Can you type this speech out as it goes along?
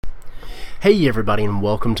Hey everybody, and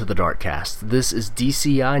welcome to the Darkcast. This is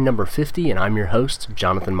DCI number 50, and I'm your host,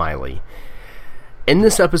 Jonathan Miley. In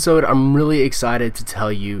this episode, I'm really excited to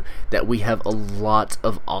tell you that we have a lot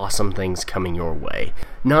of awesome things coming your way.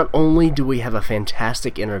 Not only do we have a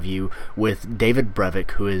fantastic interview with David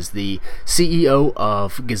Brevik, who is the CEO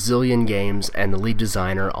of Gazillion Games and the lead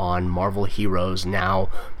designer on Marvel Heroes, now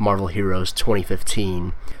Marvel Heroes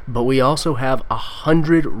 2015, but we also have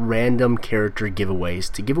 100 random character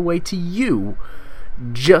giveaways to give away to you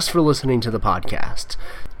just for listening to the podcast.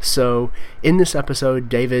 So, in this episode,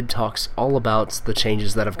 David talks all about the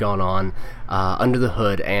changes that have gone on under the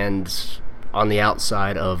hood and on the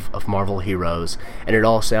outside of Marvel Heroes, and it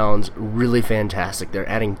all sounds really fantastic. They're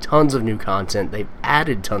adding tons of new content. They've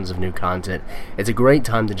added tons of new content. It's a great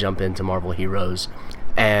time to jump into Marvel Heroes,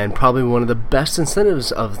 and probably one of the best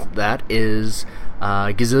incentives of that is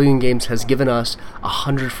Gazillion Games has given us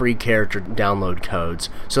 100 free character download codes.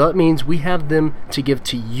 So that means we have them to give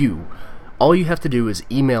to you. All you have to do is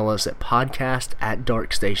email us at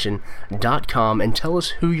podcast@darkstation.com and tell us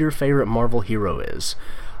who your favorite Marvel hero is.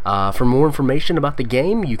 For more information about the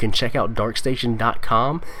game, you can check out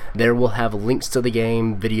darkstation.com. There we'll have links to the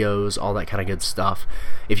game, videos, all that kind of good stuff.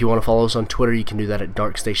 If you want to follow us on Twitter, you can do that at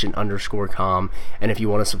darkstation_com. And if you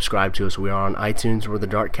want to subscribe to us, we are on iTunes or the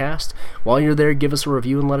Darkcast. While you're there, give us a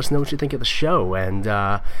review and let us know what you think of the show. And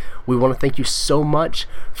we want to thank you so much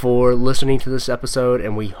for listening to this episode,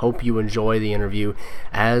 and we hope you enjoy the interview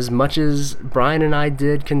as much as Brian and I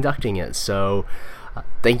did conducting it. So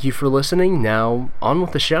thank you for listening. Now, on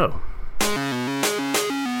with the show.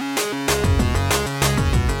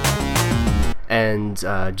 And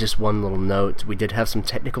just one little note, we did have some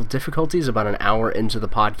technical difficulties about an hour into the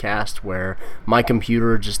podcast where my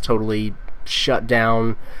computer just totally shut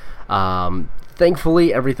down.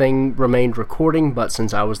 Thankfully, everything remained recording, but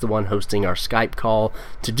since I was the one hosting our Skype call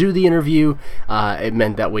to do the interview, it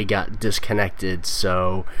meant that we got disconnected,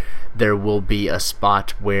 so there will be a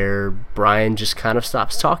spot where Brian just kind of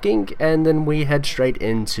stops talking, and then we head straight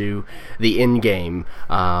into the end game,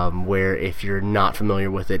 where if you're not familiar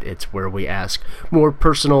with it, it's where we ask more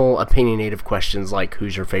personal, opinionated questions like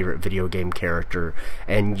who's your favorite video game character,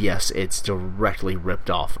 and yes, it's directly ripped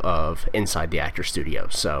off of Inside the Actor Studio,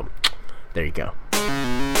 so there you go.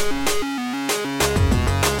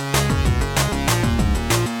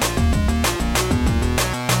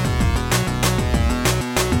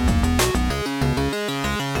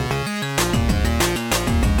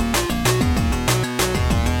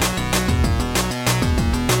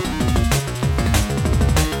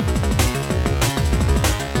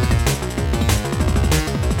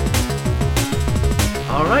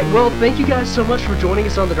 Well, thank you guys so much for joining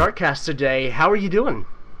us on the Darkcast today. How are you doing?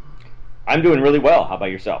 I'm doing really well. How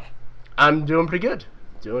about yourself? I'm doing pretty good.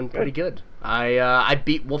 Pretty good. I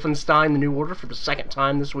beat Wolfenstein: The New Order for the second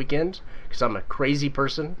time this weekend because I'm a crazy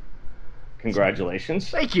person. Congratulations.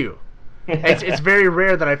 Thank you. It's very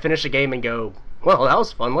rare that I finish a game and go, well, that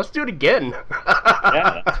was fun. Let's do it again.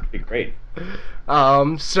 Yeah, that'd be great.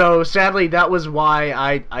 So sadly, that was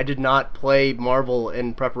why I did not play Marvel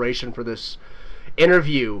in preparation for this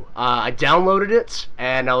interview. I downloaded it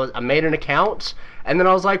and I made an account, and then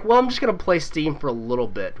I was like, well, I'm just gonna play Steam for a little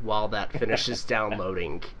bit while that finishes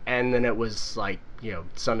downloading, and then it was like,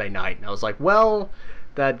 Sunday night, and I was like, well,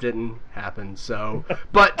 that didn't happen. So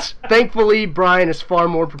but thankfully Brian is far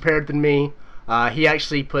more prepared than me. He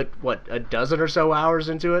actually put a dozen or so hours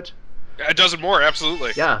into it. A dozen more,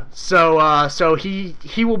 absolutely. Yeah, so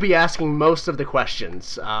he will be asking most of the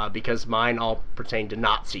questions because mine all pertain to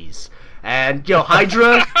Nazis. And,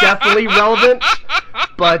 Hydra, definitely relevant,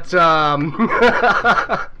 but,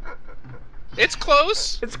 It's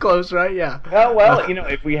close. It's close, right? Yeah. Well,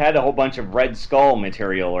 if we had a whole bunch of Red Skull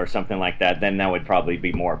material or something like that, then that would probably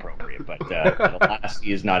be more appropriate, but the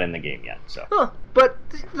Lassie is not in the game yet, so. But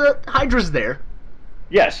the Hydra's there.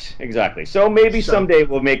 Yes, exactly. So maybe someday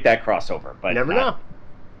we'll make that crossover, but never know.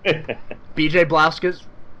 BJ Blazkowicz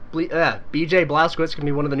can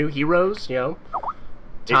be one of the new heroes,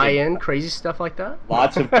 tie-in, crazy stuff like that.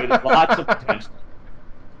 Lots of potential.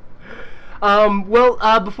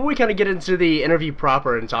 Before we kind of get into the interview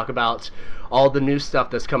proper and talk about all the new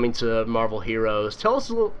stuff that's coming to Marvel Heroes, tell us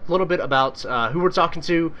a little bit about who we're talking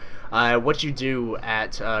to, what you do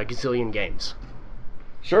at Gazillion Games.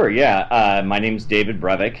 Sure, yeah. My name's David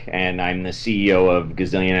Brevik, and I'm the CEO of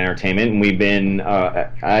Gazillion Entertainment, and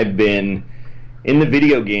I've been in the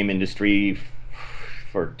video game industry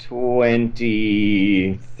for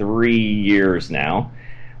 23 years now.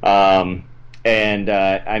 And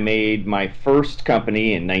I made my first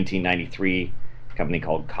company in 1993, a company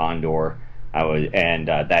called Condor.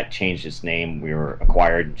 That changed its name. We were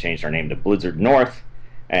acquired and changed our name to Blizzard North.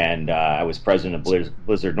 And I was president of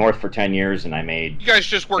Blizzard North for 10 years, and I made. You guys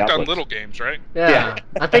just worked on little games, right? Yeah.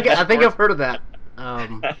 I think I've heard of that.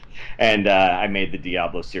 And I made the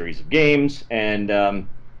Diablo series of games, and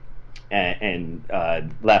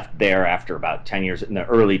left there after about 10 years in the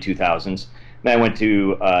early 2000s. Then I went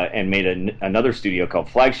to and made another studio called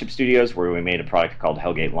Flagship Studios, where we made a product called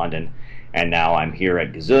Hellgate London. And now I'm here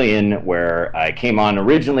at Gazillion, where I came on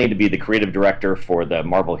originally to be the creative director for the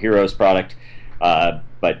Marvel Heroes product.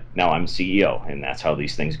 But now I'm CEO, and that's how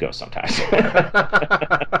these things go sometimes.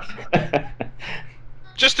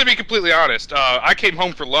 Just to be completely honest, I came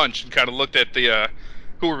home for lunch and kind of looked at the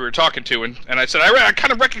who we were talking to, and I said, I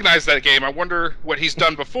kind of recognize that game. I wonder what he's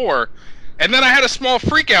done before. And then I had a small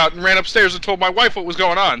freak out and ran upstairs and told my wife what was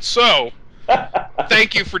going on. So,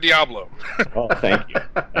 thank you for Diablo. Oh, thank you.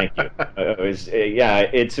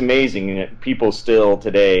 It's amazing. People still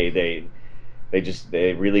today,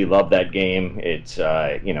 they really love that game. It's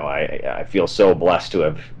I feel so blessed to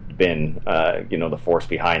have been the force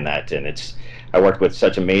behind that, and I worked with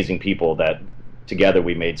such amazing people that together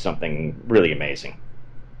we made something really amazing.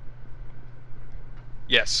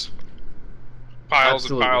 Yes. Piles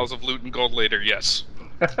Absolutely. and piles of loot and gold later, yes.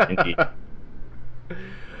 Indeed.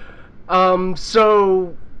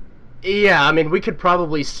 So, yeah, I mean, we could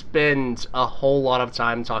probably spend a whole lot of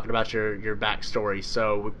time talking about your backstory,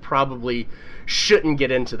 so we probably shouldn't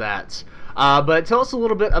get into that. But tell us a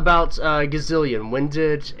little bit about Gazillion. When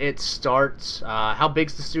did it start? How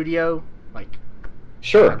big's the studio?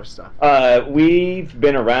 Sure. Kind of stuff. We've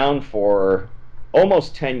been around for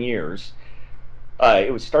almost 10 years.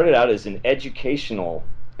 It was started out as an educational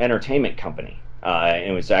entertainment company.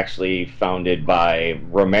 It was actually founded by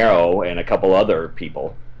Romero and a couple other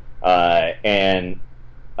people. Then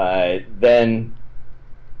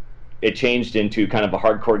it changed into kind of a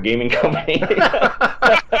hardcore gaming company.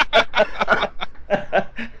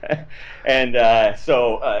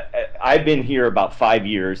 So I've been here about 5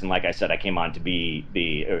 years, and like I said, I came on to be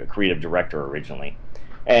the creative director originally.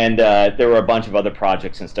 And there were a bunch of other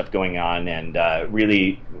projects and stuff going on, and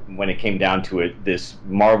really, when it came down to it, this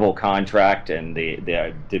Marvel contract and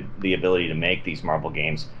the ability to make these Marvel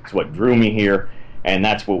games is what drew me here, and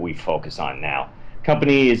that's what we focus on now.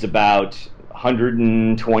 Company is about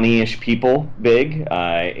 120-ish people big.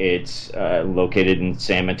 It's located in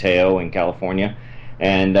San Mateo in California,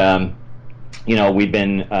 and we've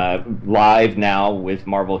been live now with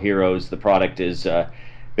Marvel Heroes. The product is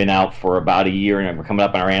been out for about a year, and we're coming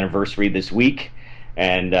up on our anniversary this week,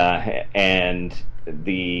 and we're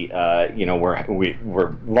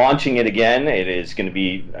launching it again. It is going to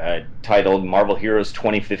be titled Marvel Heroes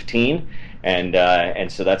 2015, and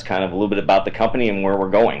so that's kind of a little bit about the company and where we're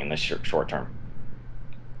going in the short term.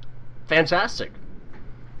 Fantastic.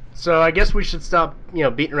 So I guess we should stop,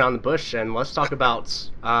 beating around the bush, and let's talk about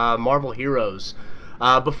Marvel Heroes.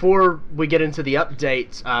 Before we get into the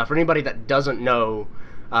update, for anybody that doesn't know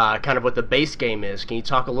kind of what the base game is, can you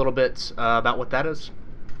talk a little bit about what that is?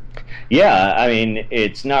 Yeah, I mean,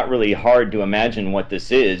 it's not really hard to imagine what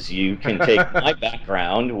this is. You can take my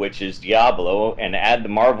background, which is Diablo, and add the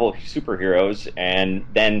Marvel superheroes, and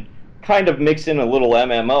then kind of mix in a little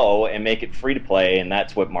MMO and make it free to play, and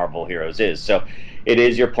that's what Marvel Heroes is. So it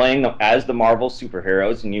is, you're playing as the Marvel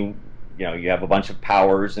superheroes, and you have a bunch of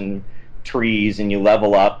powers and trees, and you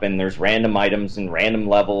level up, and there's random items and random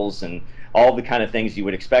levels and all the kind of things you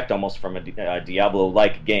would expect almost from a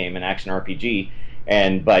Diablo-like game, an action RPG,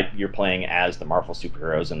 but you're playing as the Marvel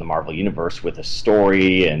superheroes in the Marvel Universe with a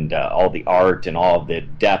story and all the art and all the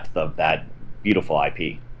depth of that beautiful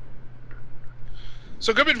IP.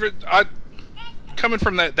 So coming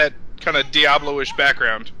from that kind of Diablo-ish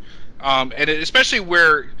background, especially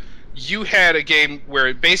where you had a game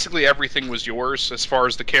where basically everything was yours as far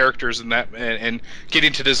as the characters and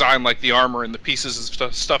getting to design like the armor and the pieces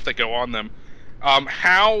and stuff that go on them.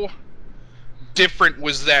 How different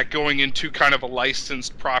was that going into kind of a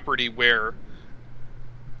licensed property where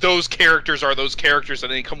those characters are those characters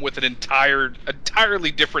and they come with an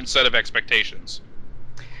entirely different set of expectations?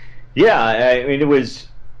 Yeah, I mean,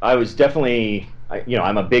 I was definitely,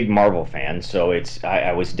 I'm a big Marvel fan, so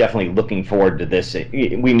I was definitely looking forward to this.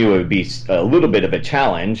 We knew it would be a little bit of a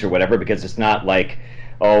challenge or whatever, because it's not like,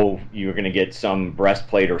 oh, you're going to get some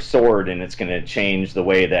breastplate or sword and it's going to change the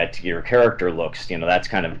way that your character looks. That's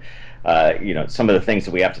kind of, some of the things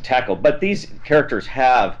that we have to tackle. But these characters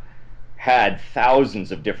have had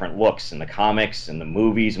thousands of different looks in the comics and the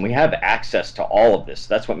movies, and we have access to all of this.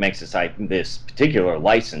 That's what makes this particular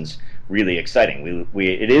license really exciting.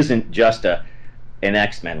 It isn't just a an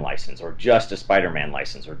X-Men license or just a Spider-Man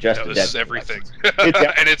license or just a Deadpool this is everything. License.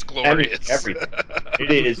 And it's glorious. And everything.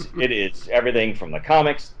 It is everything from the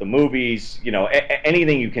comics, the movies,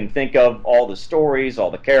 anything you can think of, all the stories,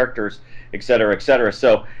 all the characters, et cetera, et cetera.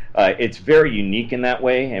 So it's very unique in that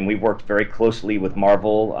way, and we've worked very closely with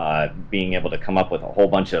Marvel, being able to come up with a whole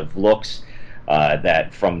bunch of looks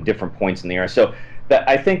that from different points in the era. So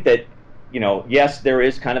I think that, yes, there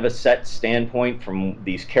is kind of a set standpoint from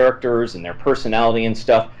these characters and their personality and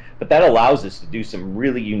stuff, but that allows us to do some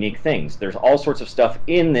really unique things. There's all sorts of stuff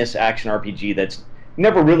in this action RPG that's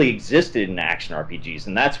never really existed in action RPGs,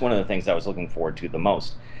 and that's one of the things I was looking forward to the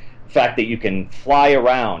most. The fact that you can fly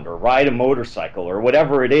around or ride a motorcycle or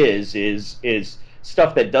whatever it is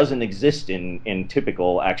stuff that doesn't exist in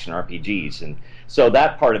typical action RPGs, and so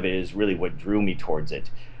that part of it is really what drew me towards it,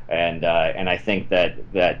 and I think that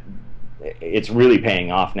it's really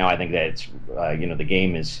paying off now. I think that it's the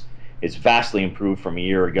game is vastly improved from a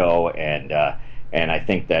year ago, and I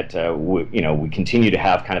think that we continue to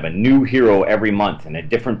have kind of a new hero every month and a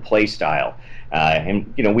different play style,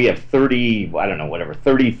 and we have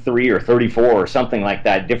 33 or 34 or something like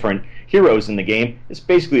that different heroes in the game. It's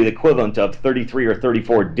basically the equivalent of 33 or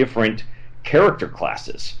 34 different character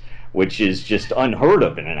classes, which is just unheard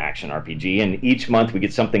of in an action RPG. And each month we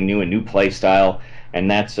get something new, a new play style,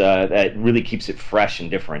 and that really keeps it fresh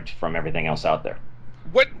and different from everything else out there.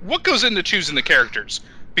 What goes into choosing the characters?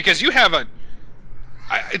 Because you have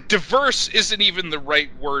diverse isn't even the right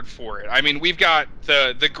word for it. I mean, we've got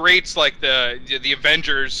the greats like the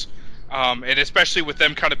Avengers, and especially with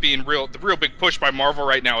them kind of being the real big push by Marvel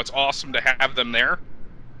right now. It's awesome to have them there.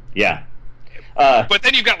 Yeah. But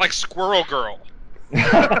then you've got like Squirrel Girl.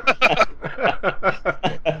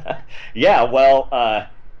 Yeah, well,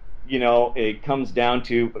 it comes down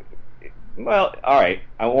to, well, all right,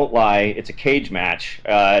 I won't lie, it's a cage match.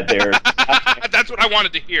 That's what I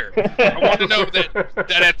wanted to hear. I wanted to know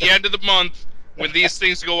that at the end of the month, when these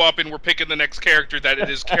things go up and we're picking the next character, that it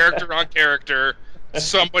is character on character,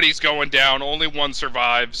 somebody's going down, only one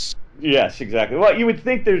survives. Yes, exactly. Well, you would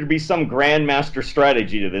think there'd be some grandmaster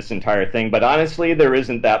strategy to this entire thing, but honestly, there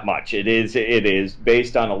isn't that much. It is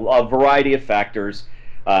based on a variety of factors.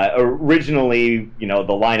 Originally, the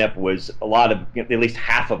lineup was a lot of, at least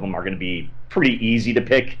half of them are going to be pretty easy to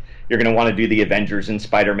pick. You're going to want to do the Avengers and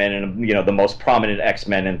Spider-Man and the most prominent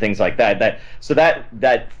X-Men and things like that. So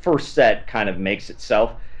that first set kind of makes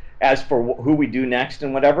itself. As for who we do next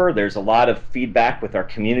and whatever, there's a lot of feedback with our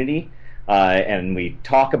community. And we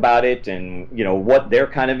talk about it and what they're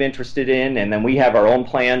kind of interested in, and then we have our own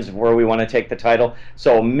plans of where we want to take the title.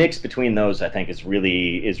 So a mix between those, I think, is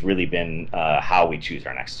really been how we choose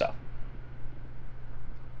our next stuff.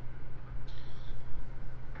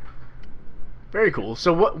 Very cool.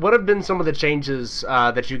 So what have been some of the changes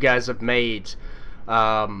that you guys have made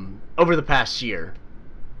over the past year?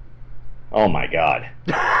 Oh my God!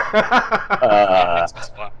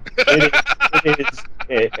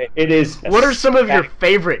 It is. What are some of your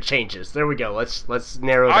favorite changes? There we go. Let's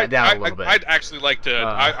narrow that down a little bit. I'd actually like to.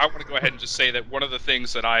 I want to go ahead and just say that one of the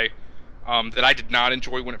things that I did not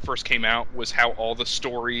enjoy when it first came out was how all the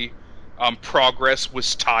story progress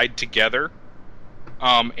was tied together.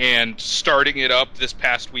 And starting it up this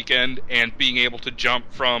past weekend and being able to jump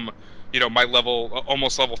from my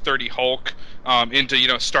almost level 30 Hulk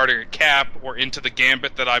into starting a Cap or into the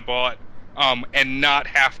Gambit that I bought, and not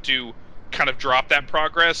have to kind of drop that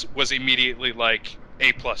progress was immediately like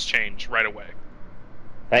A+ change right away.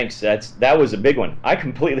 Thanks. That was a big one. I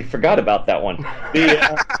completely forgot about that one.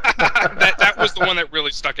 That was the one that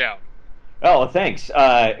really stuck out. Oh, thanks.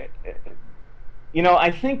 I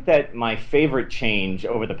think that my favorite change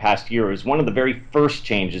over the past year is one of the very first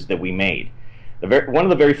changes that we made. One of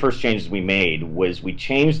the very first changes we made was we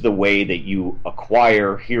changed the way that you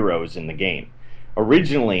acquire heroes in the game.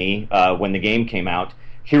 Originally, when the game came out,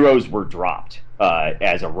 heroes were dropped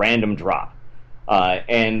as a random drop.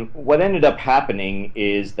 And what ended up happening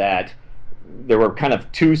is that there were kind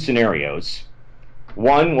of two scenarios.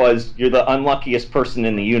 One was you're the unluckiest person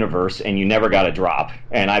in the universe and you never got a drop.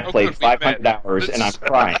 And I played 500 hours and I'm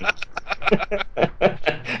crying.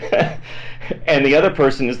 And the other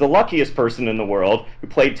person is the luckiest person in the world who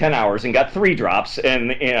played 10 hours and got 3 drops,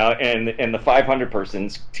 and the 500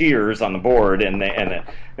 person's tears on the board, and the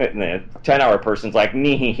 10-hour person's like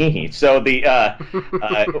nee. So the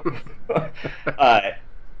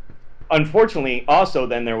unfortunately, also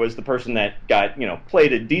then there was the person that got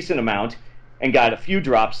played a decent amount and got a few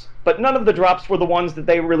drops, but none of the drops were the ones that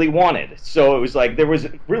they really wanted. So it was like there was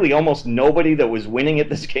really almost nobody that was winning at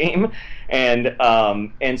this game,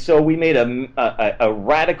 and so we made a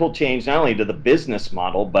radical change not only to the business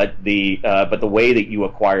model but the way that you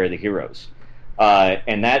acquire the heroes,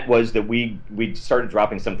 and that was that we started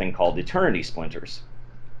dropping something called Eternity Splinters.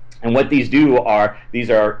 And what these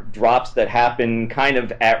are drops that happen kind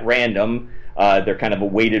of at random. They're kind of a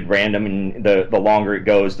weighted random, and the longer it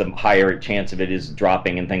goes, the higher chance of it is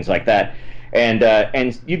dropping and things like that.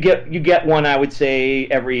 And you get one, I would say,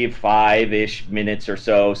 every 5-ish minutes or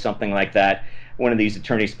so, something like that. One of these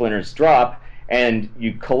Eternity Splinters drop, and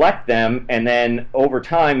you collect them, and then over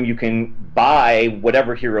time you can buy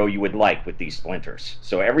whatever hero you would like with these splinters.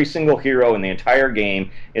 So every single hero in the entire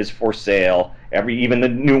game is for sale. Even the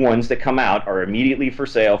new ones that come out are immediately for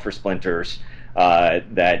sale for splinters.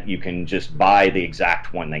 That you can just buy the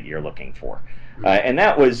exact one that you're looking for. And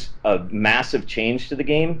that was a massive change to the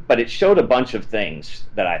game, but it showed a bunch of things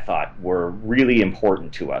that I thought were really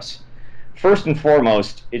important to us. First and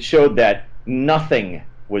foremost, it showed that nothing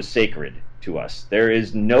was sacred to us. There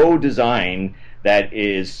is no design that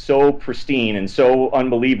is so pristine and so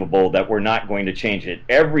unbelievable that we're not going to change it.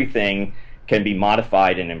 Everything can be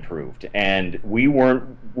modified and improved, and we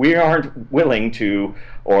aren't willing to,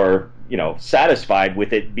 or satisfied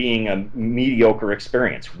with it being a mediocre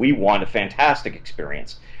experience. We want a fantastic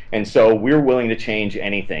experience, and so we're willing to change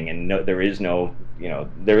anything. And there is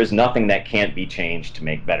nothing that can't be changed to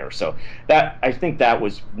make better. So I think that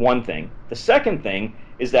was one thing. The second thing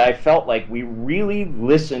is that I felt like we really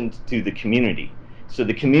listened to the community. So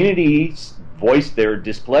the community voiced their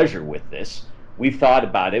displeasure with this. We thought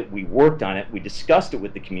about it, we worked on it, we discussed it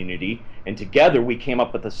with the community, and together we came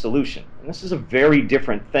up with a solution. And this is a very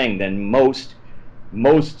different thing than most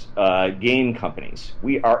game companies.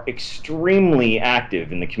 We are extremely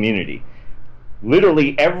active in the community.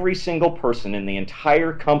 Literally every single person in the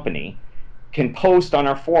entire company can post on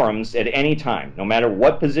our forums at any time, no matter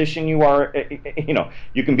what position you are.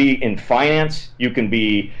 You can be in finance, you can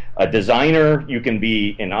be a designer, you can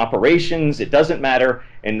be in operations, it doesn't matter.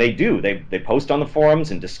 And they post on the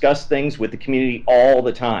forums and discuss things with the community all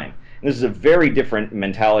the time. And this is a very different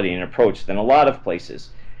mentality and approach than a lot of places.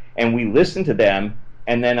 And we listened to them,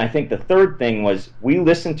 and then I think the third thing was we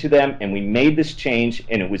listened to them and we made this change,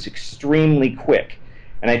 and it was extremely quick.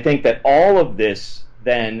 And I think that all of this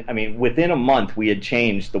within a month we had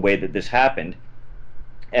changed the way that this happened,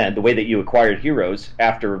 and the way that you acquired heroes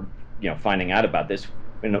after finding out about this.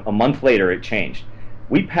 And a month later it changed.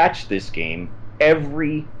 We patched this game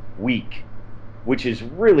every week, which is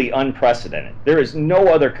really unprecedented. There is no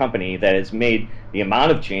other company that has made the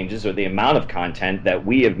amount of changes or the amount of content that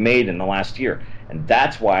we have made in the last year. And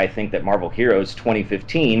that's why I think that Marvel Heroes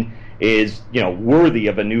 2015 is worthy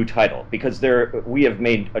of a new title, because we have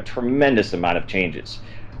made a tremendous amount of changes.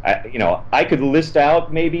 I could list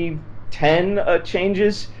out maybe 10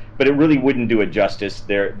 changes, but it really wouldn't do it justice.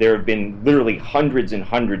 There have been literally hundreds and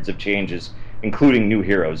hundreds of changes, including new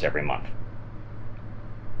heroes every month.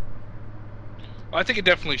 Well, I think it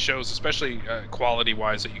definitely shows, especially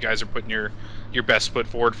quality-wise, that you guys are putting your best foot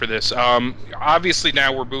forward for this. Obviously,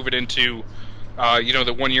 now we're moving into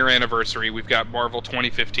the 1-year anniversary. We've got Marvel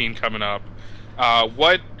 2015 coming up.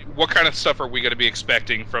 What kind of stuff are we going to be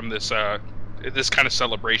expecting from this this kind of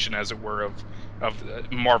celebration, as it were,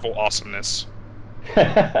 of Marvel awesomeness?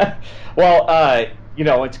 Well,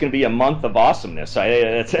 it's going to be a month of awesomeness. Oh,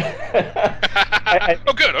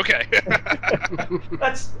 good. Okay.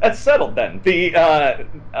 That's settled then.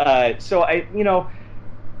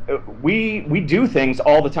 We do things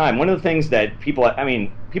all the time. One of the things that people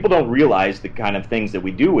don't realize the kind of things that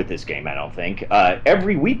we do with this game, I don't think.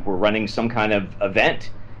 Every week we're running some kind of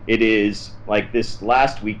event. It is like this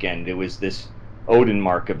last weekend, it was this Odin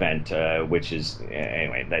Mark event, which is,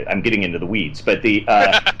 anyway, I'm getting into the weeds, but it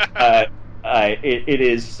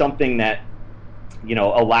is something that,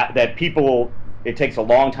 that people, it takes a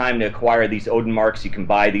long time to acquire these Odin Marks. You can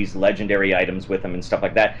buy these legendary items with them and stuff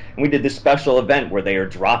like that. And we did this special event where they are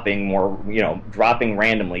dropping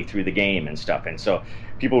randomly through the game and stuff. And so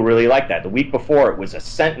people really like that. The week before, it was a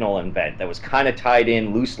Sentinel event that was kind of tied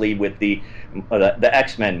in loosely with the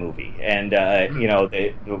X-Men movie. And, I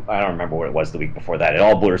don't remember what it was the week before that. It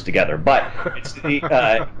all blurs together. But it's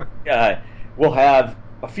we'll have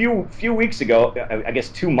a few weeks ago, I guess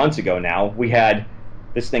 2 months ago now, we had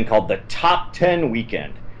this thing called the Top 10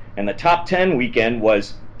 Weekend. And the Top 10 Weekend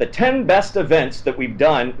was the 10 best events that we've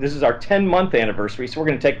done. This is our 10-month anniversary, so we're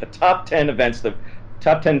going to take the top 10 events, the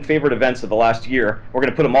top 10 favorite events of the last year. We're going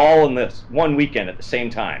to put them all in this one weekend at the same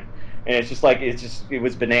time. and it's just like it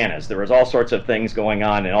was bananas. There was all sorts of things going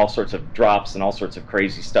on, and all sorts of drops, and all sorts of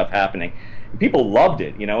crazy stuff happening. And people loved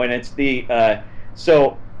it, and it's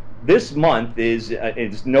so. This month is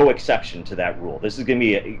no exception to that rule. This is going to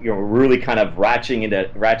be really kind of ratcheting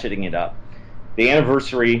it up. The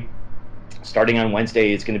anniversary, starting on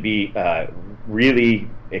Wednesday, is going to be really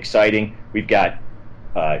exciting. We've got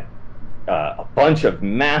a bunch of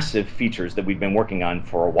massive features that we've been working on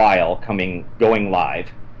for a while going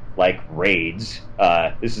live, like raids.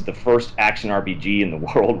 This is the first action RPG in the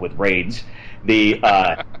world with raids.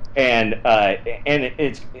 And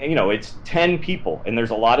it's it's 10 people, and there's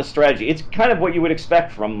a lot of strategy. It's kind of what you would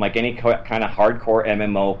expect from like any kind of hardcore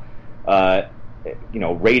MMO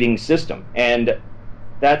rating system, and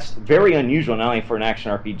that's very unusual not only for an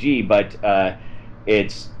action RPG, but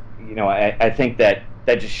it's I think that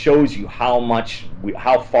just shows you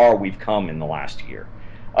how far we've come in the last year.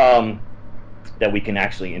 That we can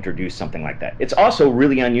actually introduce something like that. It's also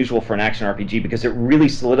really unusual for an action RPG because it really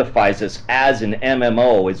solidifies us as an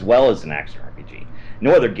MMO as well as an action RPG.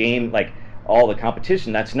 No other game, like all the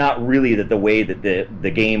competition, that's not really the way that the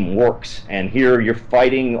game works. And here you're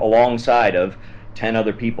fighting alongside of 10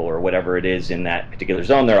 other people or whatever it is in that particular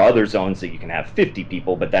zone. There are other zones that you can have 50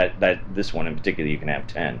 people, but this one in particular you can have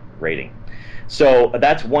 10 rating. So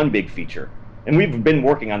that's one big feature. And we've been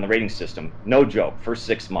working on the rating system, no joke, for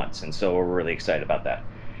 6 months, and so we're really excited about that.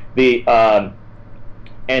 The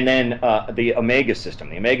Omega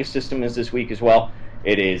system. The Omega system is this week as well.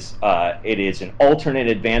 It is an alternate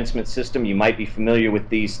advancement system. You might be familiar with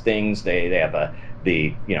these things. They have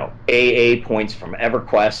the AA points from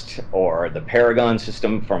EverQuest or the Paragon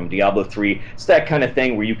system from Diablo 3. It's that kind of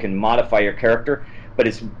thing where you can modify your character. But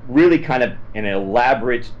it's really kind of an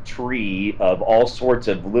elaborate tree of all sorts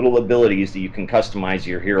of little abilities that you can customize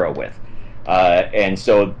your hero with. And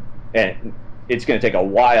it's going to take a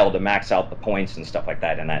while to max out the points and stuff like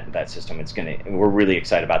that in that system. We're really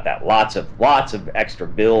excited about that. Lots of extra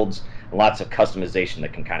builds, lots of customization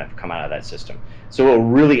that can kind of come out of that system. So it'll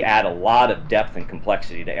really add a lot of depth and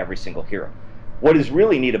complexity to every single hero. What is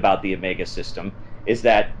really neat about the Omega system is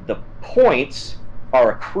that the points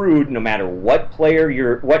are accrued no matter what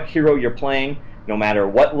hero you're playing, no matter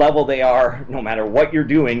what level they are, no matter what you're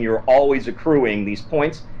doing, you're always accruing these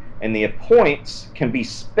points, and the points can be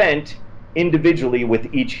spent individually with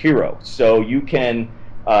each hero. So you can,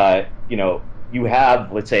 you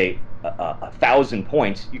have, let's say, 1,000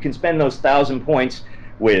 points. You can spend those 1,000 points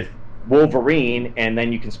with Wolverine, and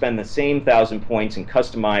then you can spend the same 1,000 points and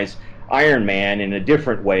customize Iron Man in a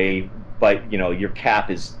different way, but your cap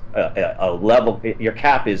is your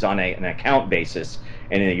cap is on an account basis,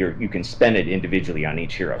 and you can spend it individually on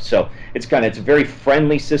each hero. So it's a very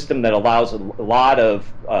friendly system that allows a lot of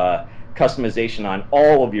customization on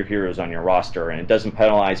all of your heroes on your roster, and it doesn't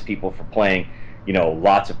penalize people for playing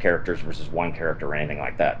lots of characters versus one character or anything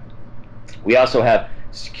like that. We also have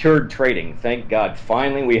secured trading. Thank God,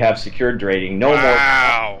 finally we have secured trading. No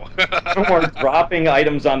more dropping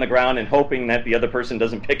items on the ground and hoping that the other person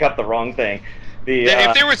doesn't pick up the wrong thing.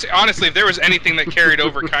 If there was anything that carried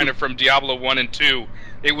over kind of from Diablo 1 and 2,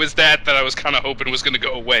 it was that I was kind of hoping was going to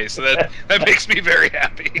go away. So that makes me very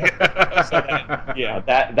happy.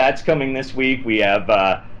 That's coming this week. We have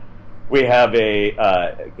a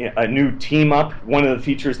new team up. One of the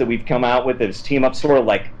features that we've come out with is team up, sort of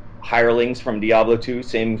like hirelings from Diablo 2.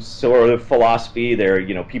 Same sort of philosophy. They're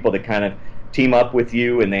people that kind of team up with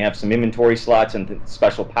you, and they have some inventory slots and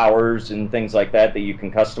special powers and things like that you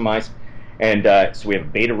can customize. And so we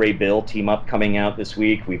have Beta Ray Bill team up coming out this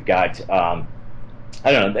week. We've got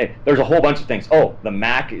there's a whole bunch of things. Oh, the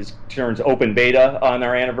Mac turns open beta on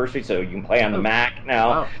our anniversary, so you can play on the Mac now.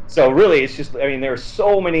 Wow. So really, it's just there are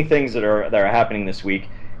so many things that are happening this week.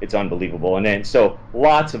 It's unbelievable. And then so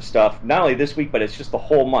lots of stuff, not only this week, but it's just the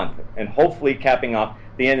whole month. And hopefully capping off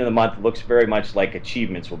the end of the month looks very much like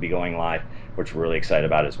Achievements will be going live, which we're really excited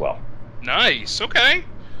about as well. Nice. Okay.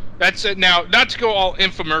 That's it. Now, not to go all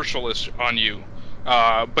infomercialist on you,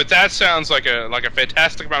 but that sounds like a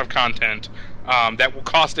fantastic amount of content that will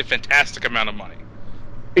cost a fantastic amount of money.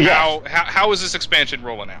 Yes. How is this expansion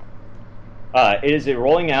rolling out? It is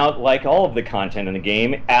rolling out like all of the content in the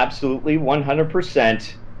game, absolutely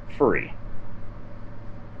 100% free.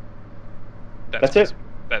 That's it.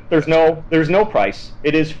 There's no price.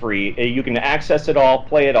 It is free. You can access it all,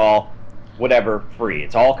 play it all, whatever, free.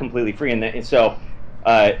 It's all completely free, and so.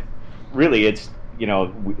 Really, it's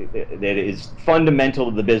it is fundamental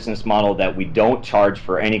to the business model that we don't charge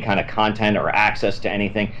for any kind of content or access to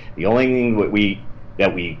anything. The only thing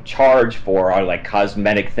that we charge for are like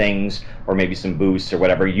cosmetic things or maybe some boosts or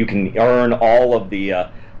whatever. You can earn all of the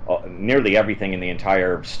nearly everything in the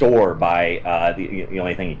entire store by the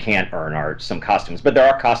only thing you can't earn are some costumes, but there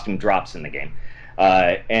are costume drops in the game,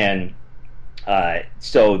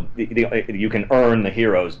 so you can earn the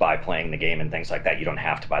heroes by playing the game and things like that. You don't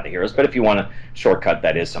have to buy the heroes, but if you want a shortcut,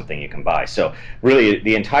 that is something you can buy. So really,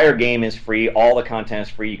 the entire game is free. All the content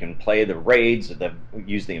is free. You can play the raids,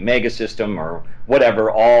 use the Omega system or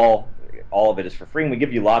whatever. All of it is for free, and we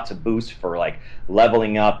give you lots of boosts for like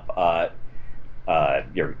leveling up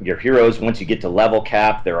your heroes. Once you get to level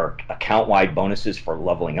cap, there are account-wide bonuses for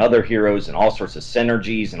leveling other heroes and all sorts of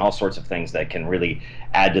synergies and all sorts of things that can really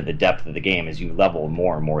add to the depth of the game as you level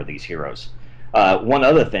more and more of these heroes. One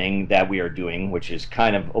other thing that we are doing, which is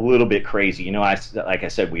kind of a little bit crazy, like I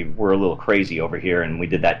said, we're a little crazy over here, and we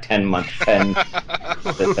did that 10-month 10,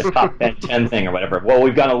 the top 10 thing or whatever. Well,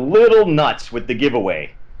 we've gone a little nuts with the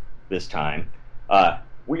giveaway this time.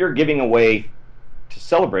 We are giving away, to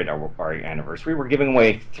celebrate our anniversary, we're giving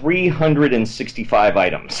away 365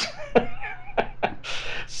 items.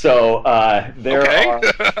 So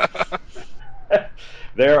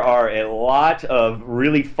there are a lot of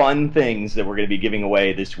really fun things that we're going to be giving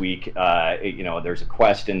away this week. There's a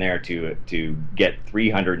quest in there to get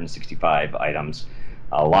 365 items.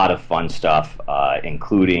 A lot of fun stuff,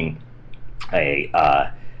 including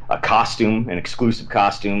a costume, an exclusive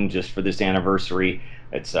costume just for this anniversary.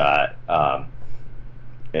 It's a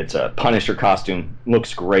Punisher costume.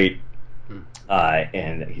 Looks great.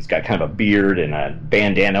 And he's got kind of a beard and a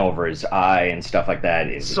bandana over his eye and stuff like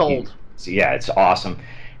that. Sold. Yeah, it's awesome.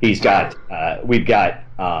 He's got, we've got,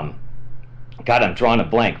 God, I'm drawing a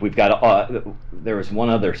blank. We've got, there was one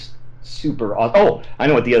other super, oh, I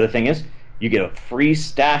know what the other thing is. You get a free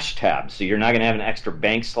stash tab, so you're not going to have an extra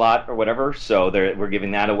bank slot or whatever, so we're giving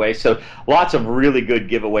that away. So lots of really good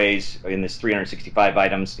giveaways in this 365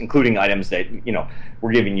 items, including items that,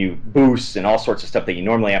 we're giving you boosts and all sorts of stuff that you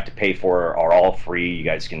normally have to pay for are all free. You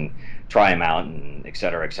guys can try them out and et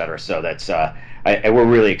cetera, et cetera. So that's, we're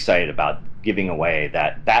really excited about giving away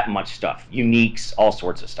that much stuff, uniques, all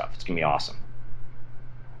sorts of stuff. It's going to be awesome.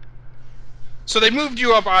 So they moved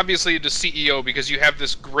you up, obviously, to CEO because you have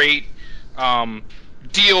this great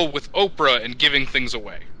deal with Oprah and giving things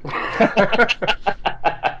away.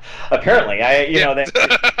 Apparently,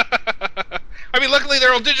 I mean, luckily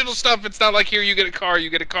they're all digital stuff. It's not like here you get a car, you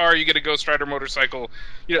get a Ghost Rider motorcycle,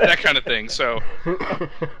 that kind of thing. So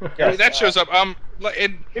yes, that shows up.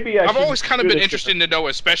 I've always kind of been interested to know,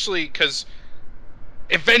 especially because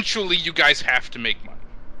eventually you guys have to make money,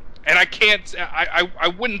 and I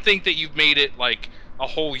wouldn't think that you've made it like a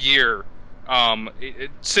whole year.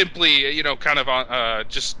 Simply, kind of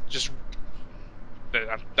just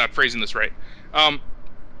I'm not phrasing this right.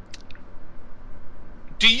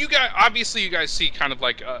 Do you guys, obviously you guys see kind of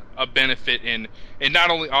like a benefit in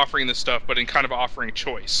not only offering this stuff, but in kind of offering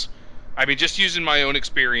choice? I mean, just using my own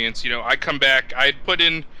experience, I come back, I'd put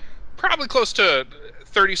in probably close to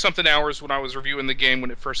 30-something hours when I was reviewing the game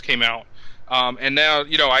when it first came out. And now,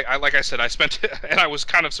 I like I said, I spent, and I was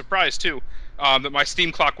kind of surprised too, that my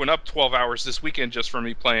Steam clock went up 12 hours this weekend just for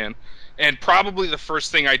me playing. And probably the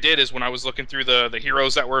first thing I did is when I was looking through the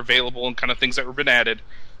heroes that were available and kind of things that were been added,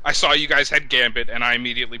 I saw you guys had Gambit, and I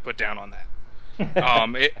immediately put down on that.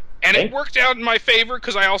 It worked out in my favor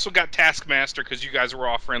because I also got Taskmaster because you guys were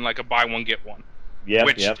offering like a buy one get one. Yeah,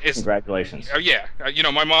 congratulations. Yeah,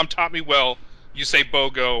 my mom taught me well. You say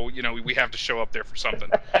BOGO, we have to show up there for something.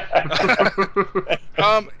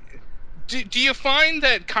 Do you find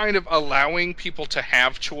that kind of allowing people to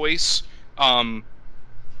have choice kind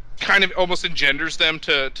of almost engenders them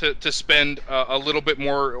to spend a little bit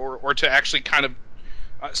more or to actually kind of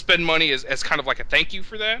spend money as kind of like a thank you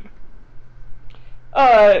for that?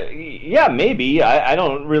 Yeah, maybe. I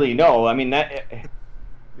don't really know. I mean,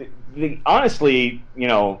 honestly,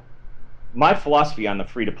 my philosophy on the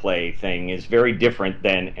free-to-play thing is very different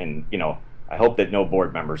than, and I hope that no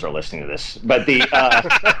board members are listening to this, but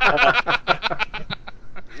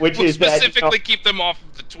which we'll is specifically keep them off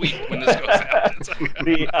of the tweet when this goes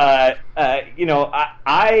out.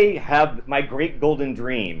 I have my great golden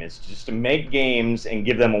dream is just to make games and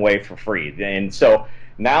give them away for free, and so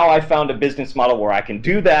now I found a business model where I can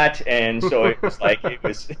do that, and so it was like it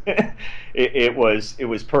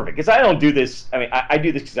was perfect because I don't do this. I mean, I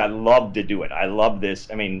do this because I love to do it. I love this.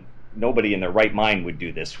 I mean, nobody in their right mind would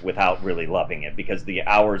do this without really loving it because the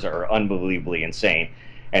hours are unbelievably insane.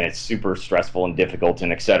 And it's super stressful and difficult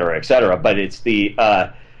and et cetera, et cetera. But it's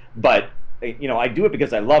I do it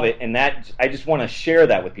because I love it, and that I just want to share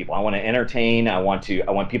that with people. I want to entertain. I want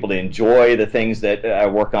people to enjoy the things that I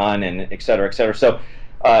work on, and et cetera, et cetera. So,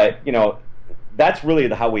 that's really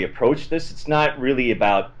how we approach this. It's not really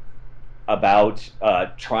about about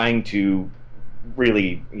trying to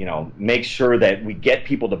really, make sure that we get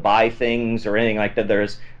people to buy things or anything like that.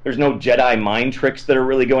 There's no Jedi mind tricks that are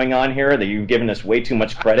really going on here. That you've given us way too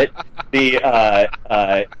much credit.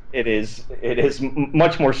 It is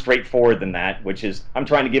much more straightforward than that, which is I'm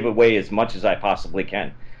trying to give away as much as I possibly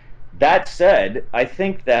can. That said, I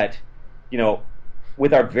think that,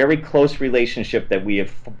 with our very close relationship that we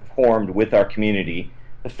have formed with our community,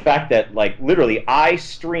 the fact that, like, literally I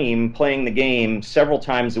stream playing the game several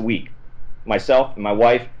times a week, myself and my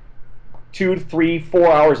wife, 2, 3,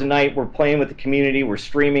 4 hours a night, we're playing with the community, we're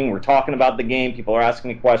streaming, we're talking about the game, people are asking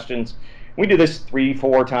me questions. We do this 3,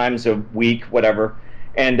 4 times a week, whatever.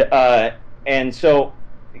 And so,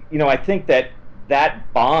 I think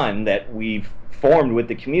that bond that we've formed with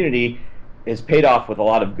the community has paid off with a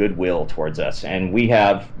lot of goodwill towards us. And we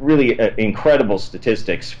have really incredible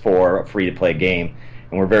statistics for a free-to-play game,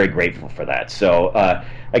 and we're very grateful for that. So,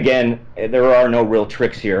 again, there are no real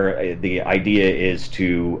tricks here. The idea is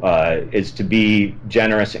to be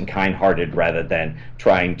generous and kind-hearted rather than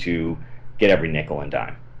trying to get every nickel and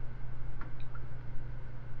dime.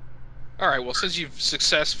 All right, well, since you've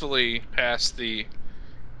successfully passed the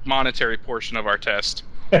monetary portion of our test,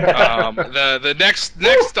 the next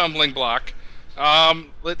stumbling block,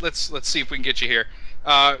 let's see if we can get you here.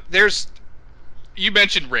 You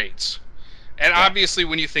mentioned raids, and obviously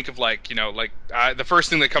when you think of the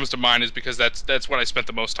first thing that comes to mind is because that's what I spent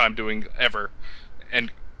the most time doing ever,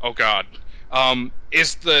 and oh god,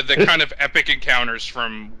 is the kind of epic encounters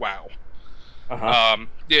from WoW.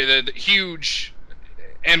 The huge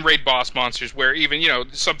end raid boss monsters where even,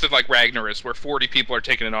 something like Ragnaros where 40 people are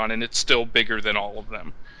taking it on and it's still bigger than all of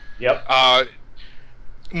them. Yep.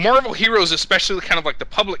 Marvel Heroes, especially kind of like the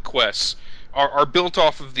public quests, are built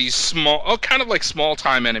off of these kind of like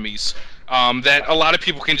small-time enemies that a lot of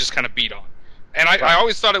people can just kind of beat on. And I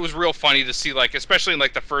always thought it was real funny to see, like, especially in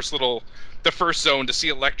like the first zone, to see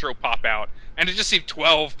Electro pop out and to just see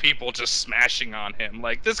 12 people just smashing on him.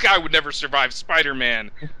 Like, this guy would never survive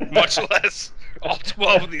Spider-Man, much less all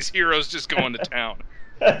 12 of these heroes just going to town.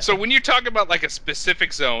 So when you talk about like a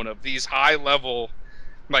specific zone of these high-level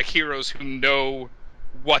like heroes who know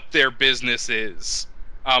what their business is,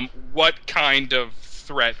 what kind of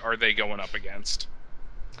threat are they going up against?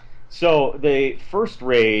 So the first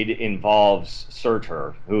raid involves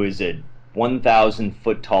Surtur, who is a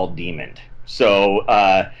 1,000-foot tall demon. So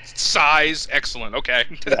size, excellent. Okay.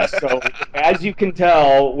 So as you can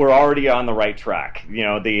tell, we're already on the right track.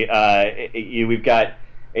 We've got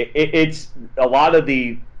it's a lot of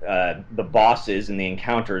the bosses and the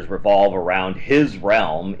encounters revolve around his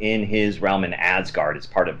realm. In his realm in Asgard, it's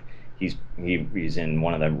part of he's in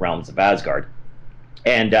one of the realms of Asgard,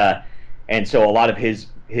 and so a lot of his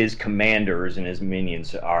commanders and his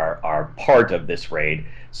minions are part of this raid.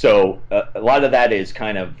 So a lot of that is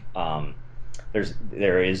kind of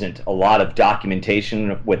there isn't a lot of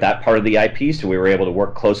documentation with that part of the IP, so we were able to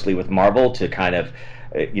work closely with Marvel to kind of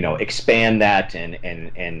expand that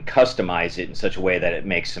and customize it in such a way that it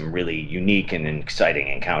makes some really unique and exciting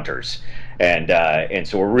encounters. And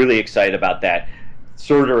so we're really excited about that.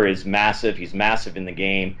 Surtur is massive. He's massive in the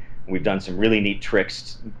game. We've done some really neat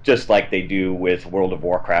tricks, just like they do with World of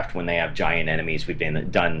Warcraft when they have giant enemies. We've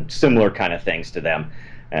done similar kind of things to them.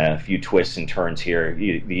 A few twists and turns here.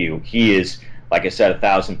 He is, like I said,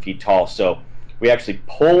 1,000 feet tall. So we actually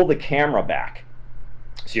pull the camera back,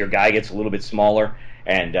 so your guy gets a little bit smaller,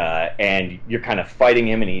 and you're kind of fighting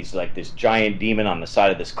him, and he's like this giant demon on the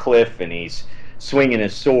side of this cliff, and he's swinging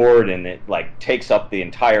his sword, and it like takes up the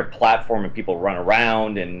entire platform, and people run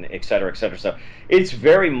around, and et cetera, et cetera. So it's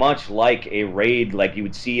very much like a raid like you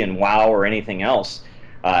would see in WoW or anything else.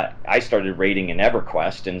 I started raiding in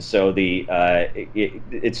EverQuest, and so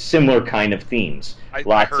it's similar kind of themes.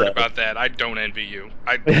 I heard about that. I don't envy you.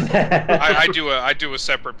 I do a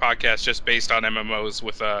separate podcast just based on MMOs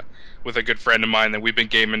with a good friend of mine that we've been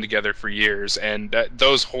gaming together for years, and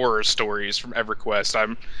those horror stories from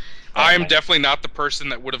EverQuest. I'm definitely not the person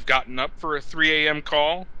that would have gotten up for a 3 a.m.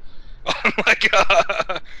 call on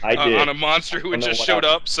a monster who had just showed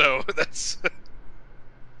up. So that's.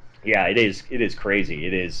 Yeah, it is crazy.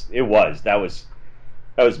 That was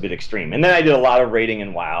a bit extreme. And then I did a lot of raiding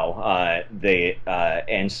in WoW.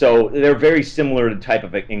 And so they're very similar to type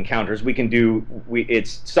of encounters.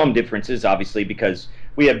 It's some differences, obviously, because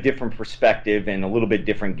we have different perspective and a little bit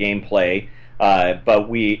different gameplay. But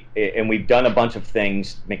we've done a bunch of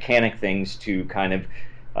mechanic things to kind of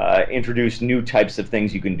introduce new types of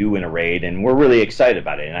things you can do in a raid, and we're really excited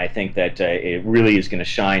about it. And I think that it really is going to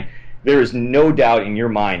shine. There is no doubt in your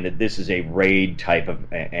mind that this is a raid type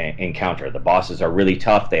of encounter. The bosses are really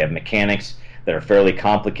tough. They have mechanics. that are fairly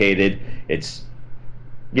complicated. It's,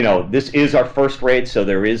 this is our first raid, so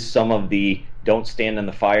there is some of the don't stand in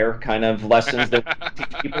the fire kind of lessons that we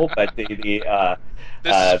teach people, but this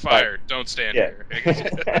is fire. Don't stand here.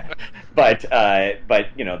 but I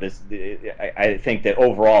think that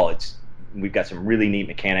overall we've got some really neat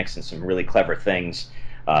mechanics and some really clever things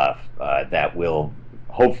that will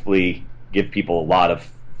hopefully give people a lot of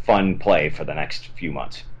fun play for the next few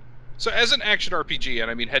months. So as an action RPG, and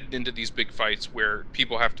I mean heading into these big fights where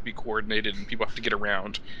people have to be coordinated and people have to get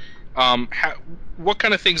around, what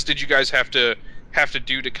kind of things did you guys have to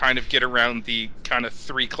do to kind of get around the kind of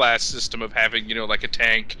 3-class system of having, like a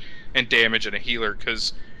tank and damage and a healer?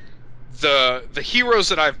 Because the heroes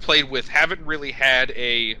that I've played with haven't really had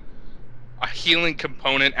a healing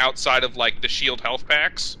component outside of like the shield health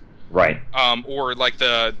packs, right? Or like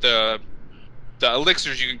the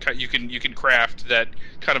elixirs you can craft that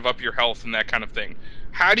kind of up your health and that kind of thing.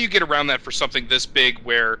 How do you get around that for something this big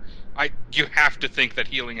where you have to think that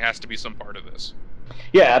healing has to be some part of this?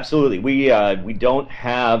 Yeah, absolutely. We don't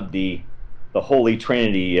have the holy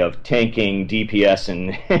trinity of tanking, DPS,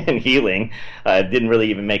 and healing. It didn't really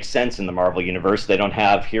even make sense in the Marvel Universe. They don't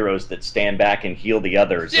have heroes that stand back and heal the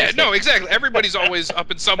others. Yeah, no, exactly. Everybody's always up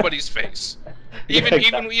in somebody's face. Even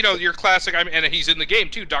your classic, and he's in the game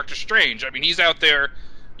too, Doctor Strange. I mean, he's out there,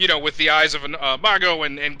 with the eyes of an Mago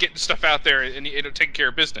and getting stuff out there and taking care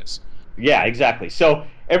of business. Yeah, exactly. So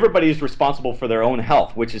everybody is responsible for their own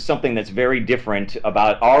health, which is something that's very different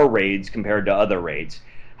about our raids compared to other raids.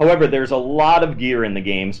 However, there's a lot of gear in the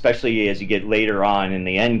game, especially as you get later on in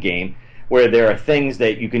the end game, where there are things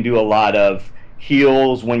that you can do a lot of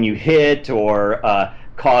heals when you hit, or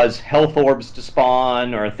cause health orbs to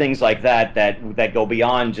spawn, or things like that go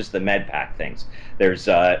beyond just the med pack things. There's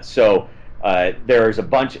there's a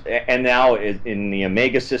bunch, and now in the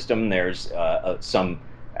Omega system, there's some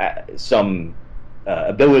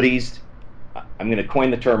abilities. I'm going to coin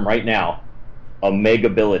the term right now, Omega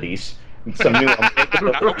abilities. Some new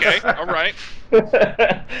okay, all right.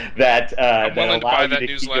 that allow you to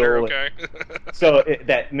newsletter. heal. Okay. So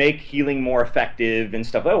that make healing more effective and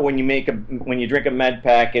stuff. Oh, when you drink a med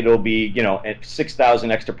pack, it'll be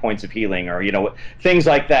 6,000 extra points of healing, or things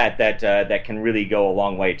like that can really go a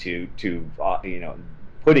long way to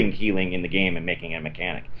putting healing in the game and making it a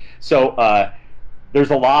mechanic. So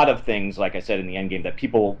there's a lot of things, like I said, in the end game that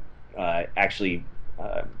people actually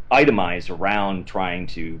itemize around trying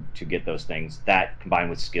to get those things. That, combined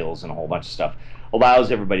with skills and a whole bunch of stuff,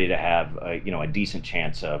 allows everybody to have a decent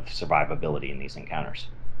chance of survivability in these encounters.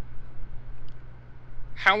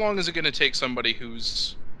 How long is it going to take somebody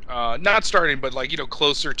who's not starting, but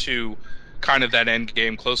closer to kind of that end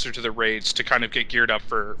game, closer to the raids, to kind of get geared up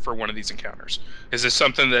for one of these encounters? Is this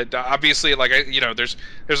something that obviously,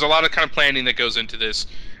 there's a lot of kind of planning that goes into this?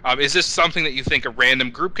 Is this something that you think a random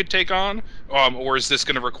group could take on, or is this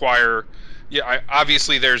going to require?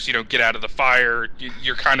 Obviously there's get out of the fire.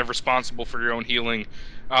 You're kind of responsible for your own healing.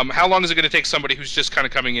 How long is it going to take somebody who's just kind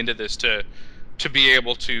of coming into this to be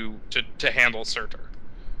able to handle Surtur?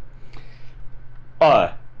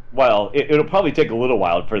 Well, it'll probably take a little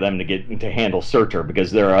while for them to get to handle Surtur,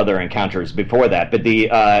 because there are other encounters before that. But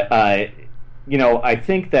I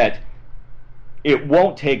think that it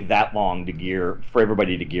won't take that long for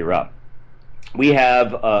everybody to gear up. We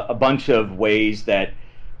have a bunch of ways that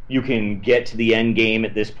you can get to the end game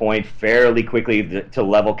at this point fairly quickly to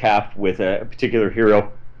level cap with a particular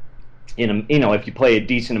hero. If you play a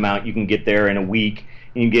decent amount, you can get there in a week.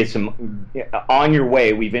 You can get some on your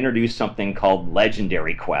way. We've introduced something called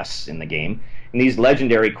legendary quests in the game, and these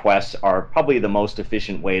legendary quests are probably the most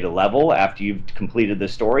efficient way to level after you've completed the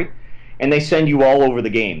story. And they send you all over the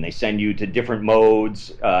game. They send you to different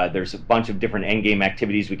modes. There's a bunch of different endgame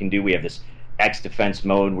activities we can do. We have this X defense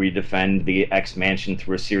mode where you defend the X mansion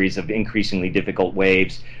through a series of increasingly difficult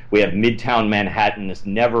waves. We have Midtown Manhattan, this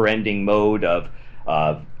never-ending mode of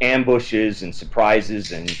ambushes and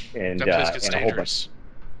surprises and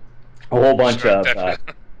a whole bunch of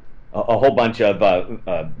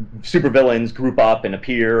supervillains group up and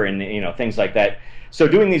appear, and things like that. So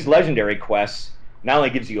doing these legendary quests not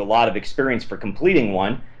only gives you a lot of experience for completing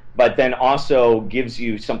one, but then also gives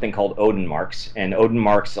you something called Odin Marks, and Odin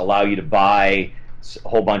Marks allow you to buy a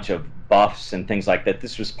whole bunch of buffs and things like that.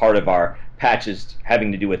 This was part of our patches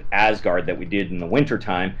having to do with Asgard that we did in the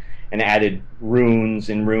wintertime, and added runes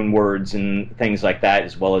and rune words and things like that,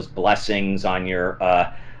 as well as blessings on your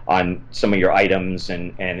on some of your items,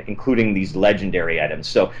 and including these legendary items.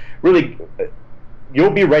 So really, you'll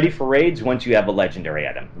be ready for raids once you have a legendary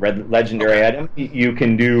item. Legendary item, you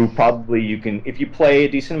can if you play a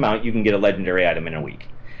decent amount, you can get a legendary item in a week.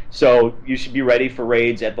 So you should be ready for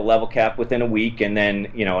raids at the level cap within a week, and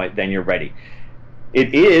then then you're ready.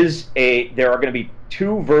 There are going to be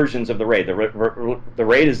 2 versions of the raid. The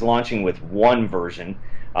raid is launching with 1 version,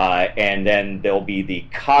 and then there'll be the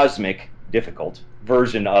cosmic difficult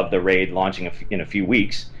version of the raid launching in a few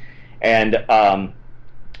weeks. And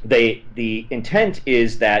the intent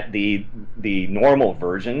is that the normal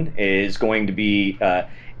version is going to be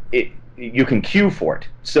you can queue for it.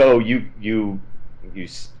 So you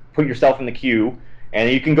put yourself in the queue, and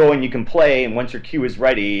you can go and you can play. And once your queue is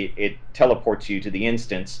ready, it teleports you to the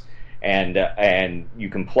instance, and you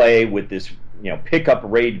can play with this pickup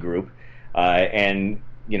raid group, and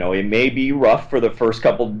it may be rough for the first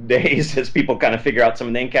couple days as people kind of figure out some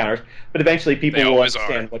of the encounters, but eventually people will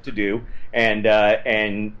understand what to do, and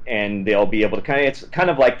they'll be able to it's kind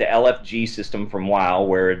of like the LFG system from WoW,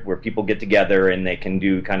 where people get together and they can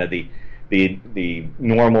do kind of the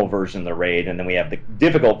normal version of the raid, and then we have the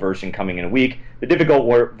difficult version coming in a week. The difficult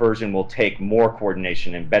version will take more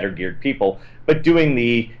coordination and better geared people, but doing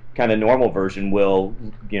the kind of normal version will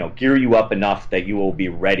gear you up enough that you will be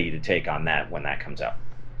ready to take on that when that comes out.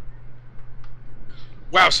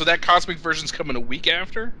 Wow, so that cosmic version's coming a week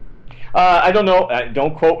after? I don't know.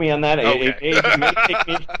 Don't quote me on that. Okay.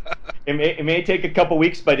 It may take a couple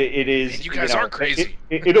weeks, but it is. Man, you guys are crazy.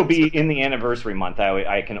 It'll be in the anniversary month.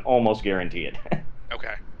 I can almost guarantee it.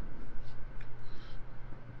 Okay.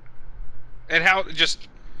 And how, just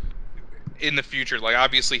in the future, like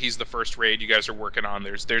obviously he's the first raid you guys are working on.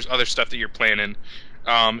 There's other stuff that you're planning.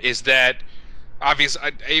 Is that obvious?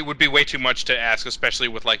 It would be way too much to ask, especially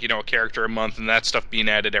with a character a month and that stuff being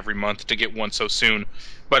added every month to get one so soon.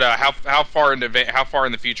 But how far in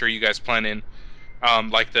the future are you guys planning?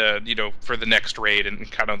 For the next raid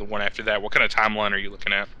and kind of the one after that, what kind of timeline are you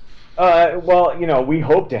looking at? Well, we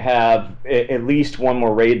hope to have at least one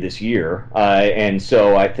more raid this year, and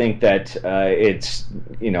so I think that it's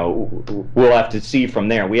we'll have to see from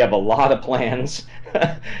there. We have a lot of plans,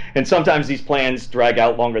 and sometimes these plans drag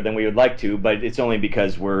out longer than we would like to, but it's only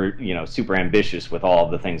because we're super ambitious with all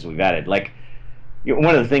of the things we've added. Like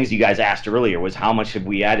one of the things you guys asked earlier was how much have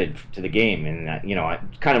we added to the game, and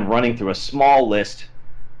kind of running through a small list.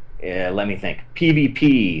 Let me think.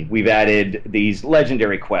 PvP, we've added these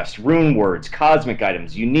legendary quests, rune words, cosmic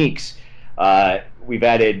items, uniques. We've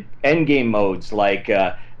added endgame modes like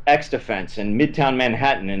X Defense and Midtown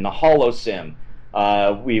Manhattan and the Holo Sim.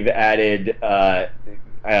 We've added,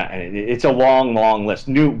 it's a long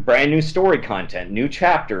list. Brand new story content, new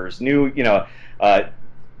chapters, new,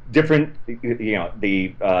 different,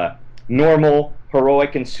 the normal,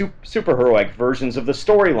 heroic, and super heroic versions of the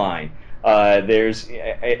storyline.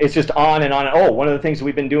 It's just on and on. Oh, one of the things that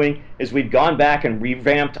we've been doing is we've gone back and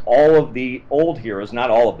revamped all of the old heroes,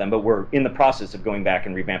 not all of them, but we're in the process of going back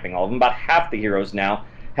and revamping all of them. About half the heroes now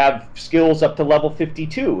have skills up to level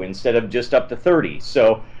 52 instead of just up to 30.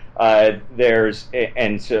 So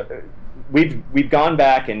we've gone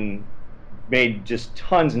back and made just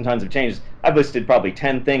tons and tons of changes. I've listed probably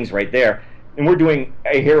 10 things right there. And we're doing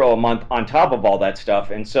a hero a month on top of all that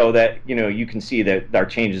stuff, and so that you can see that our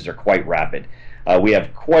changes are quite rapid. We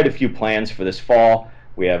have quite a few plans for this fall.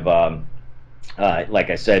 We have, like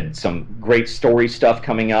I said, some great story stuff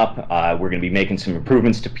coming up. We're going to be making some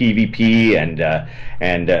improvements to PvP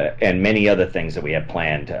and many other things that we have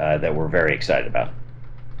planned that we're very excited about.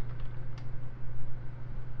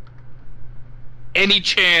 Any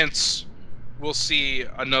chance we'll see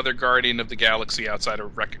another Guardian of the Galaxy outside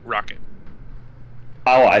of Rocket?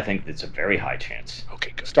 Oh, I think it's a very high chance.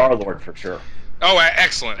 Okay, good. Star-Lord for sure. Oh,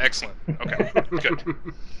 excellent. Okay, good.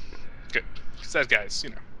 Because that guy's,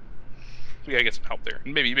 we gotta get some help there.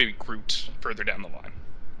 And maybe Groot further down the line.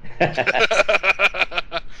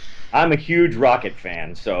 I'm a huge Rocket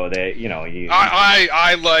fan, so that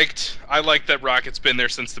I liked that Rocket's been there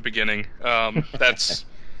since the beginning. That's.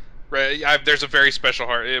 Right, there's a very special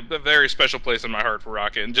place in my heart for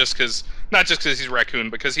Rocket, and not just because he's a raccoon,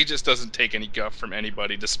 because he just doesn't take any guff from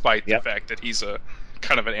anybody, despite the fact that he's a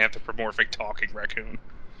kind of an anthropomorphic talking raccoon.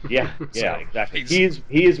 Yeah, exactly.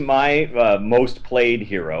 He is my most played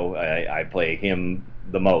hero. I play him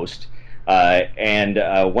the most, and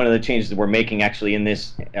one of the changes that we're making actually in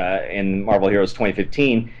this in Marvel Heroes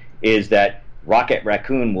 2015 is that Rocket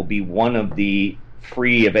Raccoon will be one of the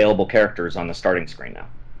free available characters on the starting screen now.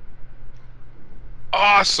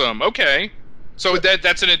 Awesome. Okay, so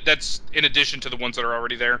that's in addition to the ones that are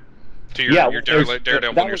already there. To your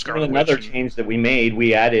Daredevil and your Scarlet Witch. Another change that we made.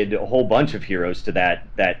 We added a whole bunch of heroes to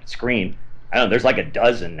that screen. I don't know. There's like a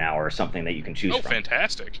dozen now or something that you can choose from. Oh,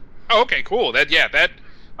 fantastic. Oh, okay, cool. That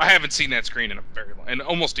I haven't seen that screen in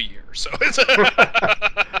almost a year. So it's.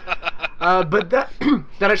 But that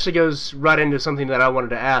actually goes right into something that I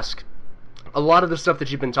wanted to ask. A lot of the stuff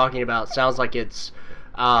that you've been talking about sounds like it's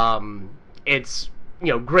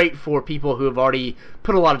great for people who have already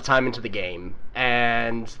put a lot of time into the game,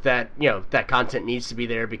 and that that content needs to be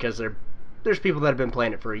there because there's people that have been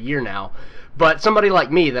playing it for a year now. But somebody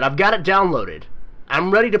like me, that I've got it downloaded,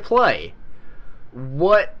 I'm ready to play.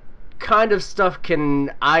 What kind of stuff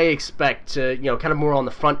can I expect to, kind of more on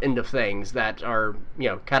the front end of things that are,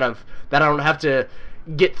 kind of, that I don't have to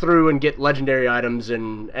get through and get legendary items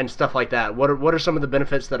and stuff like that? What are some of the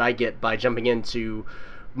benefits that I get by jumping into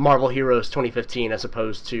Marvel Heroes 2015 as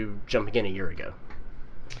opposed to jumping in a year ago?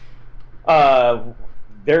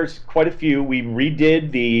 There's quite a few. We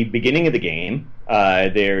redid the beginning of the game.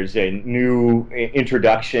 There's a new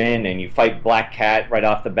introduction, and you fight Black Cat right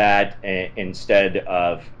off the bat instead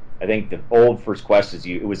of, I think the old First Quest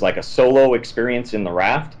it was like a solo experience in the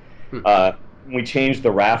raft. We changed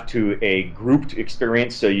the raft to a grouped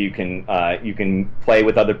experience, so you can play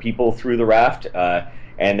with other people through the raft,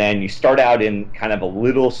 and then you start out in kind of a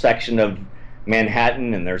little section of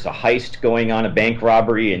Manhattan, and there's a heist going on, a bank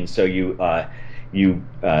robbery, and so you go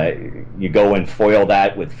and foil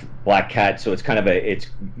that with Black Cat. So it's kind of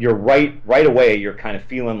you're right away, you're kind of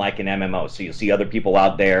feeling like an MMO. So you'll see other people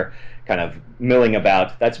out there kind of milling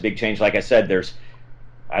about. That's a big change. Like I said, there's,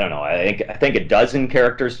 I don't know, I think a dozen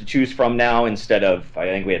characters to choose from now instead of, I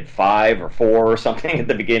think we had 5 or 4 or something at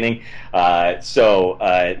the beginning. There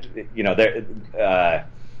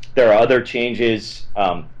are other changes.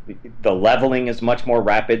 The leveling is much more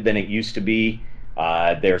rapid than it used to be.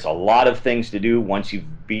 There's a lot of things to do once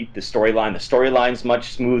you've beat the storyline. The storyline's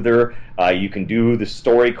much smoother. You can do the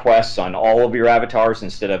story quests on all of your avatars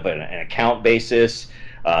instead of an account basis.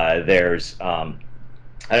 There's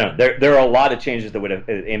I don't know. There are a lot of changes that would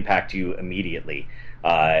impact you immediately,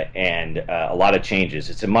 and a lot of changes.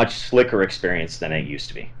 It's a much slicker experience than it used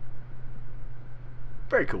to be.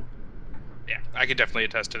 Very cool. Yeah, I could definitely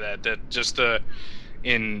attest to that. That just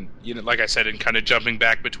like I said, in kind of jumping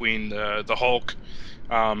back between the Hulk,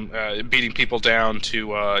 beating people down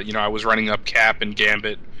to I was running up Cap and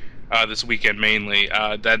Gambit this weekend mainly.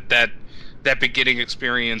 That beginning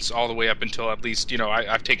experience all the way up until at least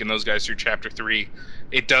I've taken those guys through Chapter 3.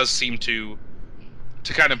 It does seem to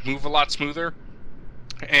kind of move a lot smoother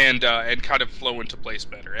and kind of flow into place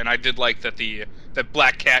better. And I did like that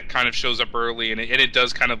Black Cat kind of shows up early, and it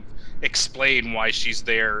does kind of explain why she's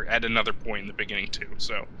there at another point in the beginning too.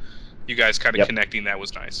 So you guys kind of connecting that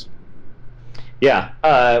was nice. Yeah,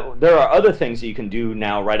 there are other things that you can do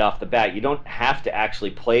now right off the bat. You don't have to actually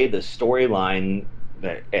play the storyline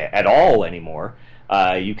at all anymore.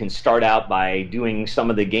 You can start out by doing some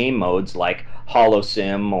of the game modes like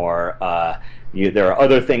HoloSim, or there are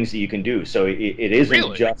other things that you can do. So it isn't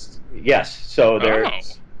really? just So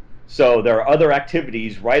there are other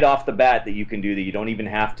activities right off the bat that you can do that you don't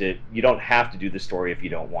have to do the story if you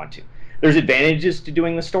don't want to. There's advantages to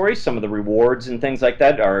doing the story. Some of the rewards and things like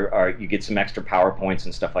that are you get some extra power points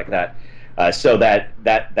and stuff like that. So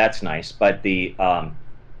that's nice. But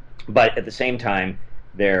but at the same time,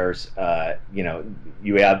 there's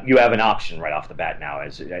you have an option right off the bat now,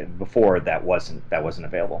 as before that wasn't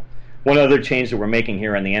available. One other change that we're making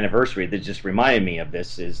here on the anniversary that just reminded me of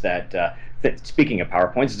this is that speaking of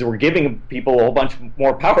PowerPoints, is that we're giving people a whole bunch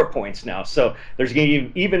more PowerPoints now. So there's going to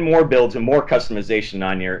be even more builds and more customization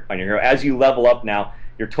on your hero. As you level up now,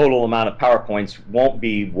 your total amount of PowerPoints won't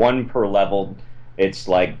be 1 per level. It's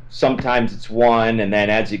like sometimes it's 1, and then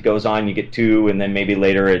as it goes on, you get 2, and then maybe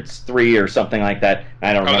later it's 3 or something like that.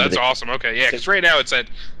 I don't remember. Oh, that's awesome. Okay, yeah, because right now it's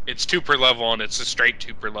 2 per level, and it's a straight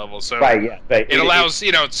 2 per level. So right, yeah, it allows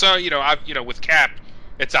with Cap,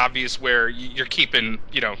 it's obvious where you're keeping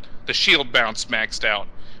the shield bounce maxed out,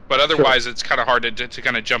 but otherwise it's kind of hard to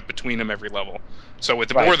kind of jump between them every level. So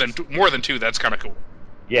with more than 2, that's kind of cool.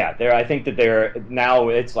 Yeah, I think that now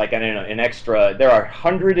it's like an extra. There are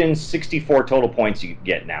 164 total points you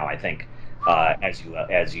get now, I think, as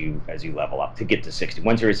you level up to get to 60.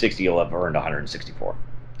 Once you're at 60, you'll have earned 164.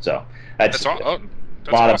 So that's a lot awesome.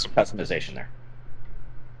 Of customization there.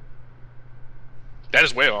 That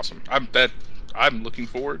is way awesome. I'm looking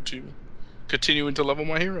forward to continuing to level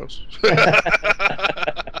my heroes.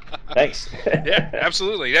 Thanks. Yeah,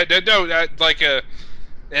 absolutely.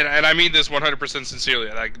 And I mean this 100% sincerely.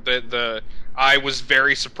 Like I was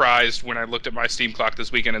very surprised when I looked at my Steam clock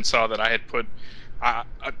this weekend and saw that I had put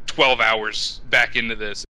 12 hours back into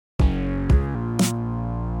this.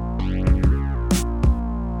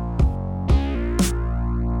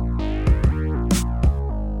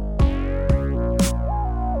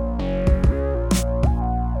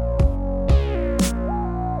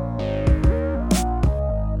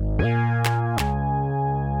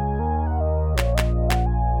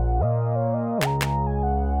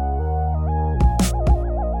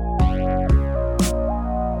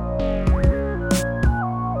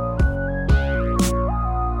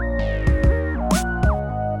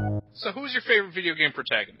 favorite video game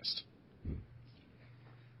protagonist?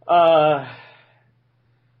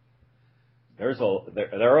 There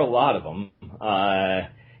are a lot of them.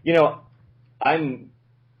 You know, I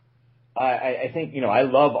think, you know, I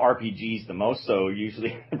love RPGs the most, so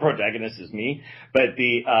usually the protagonist is me. But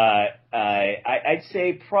I'd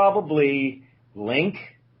say probably Link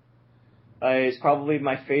is probably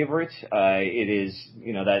my favorite. It is,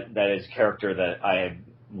 you know, that is a character that I have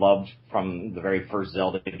loved from the very first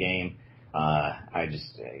Zelda game. I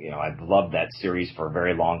just, you know, I've loved that series for a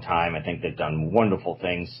very long time. I think they've done wonderful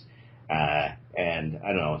things. And I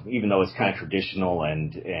don't know, even though it's kind of traditional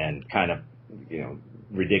and kind of, you know,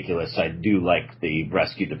 ridiculous, I do like the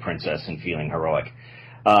rescue the princess and feeling heroic.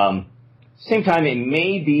 Same time, it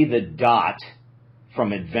may be the Dot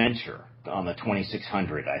from Adventure on the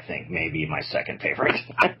 2600, I think, may be my second favorite.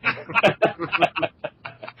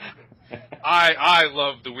 I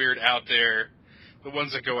love the weird out there, the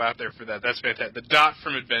ones that go out there for that. That's fantastic. The Dot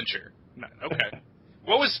from Adventure. Okay.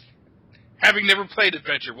 What was, having never played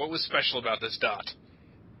Adventure, what was special about this Dot?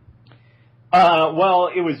 Well,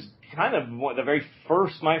 it was kind of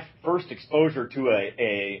my first exposure to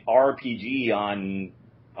a RPG on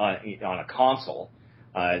a console.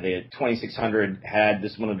 The 2600 had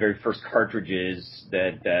one of the very first cartridges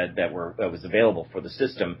that was available for the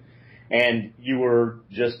system, and you were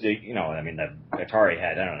just, you know, I mean, the Atari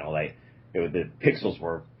had, I don't know, like the pixels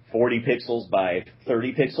were 40 pixels by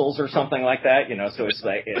 30 pixels or something like that, you know. So it's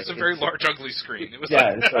like it's a very large, ugly screen. It was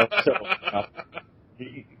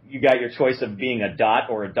you got your choice of being a dot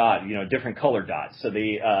or a dot, you know, different color dots. So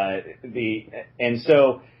and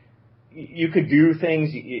so you could do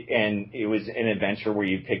things, and it was an adventure where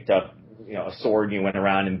you picked up, you know, a sword and you went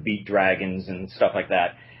around and beat dragons and stuff like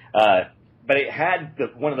that. But it had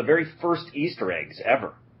one of the very first Easter eggs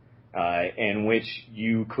ever, in which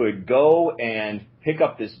you could go and pick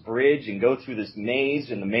up this bridge and go through this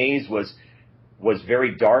maze, and the maze was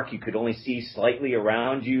very dark. You could only see slightly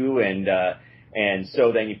around you, and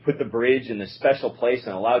so then you put the bridge in this special place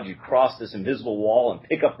and allowed you to cross this invisible wall and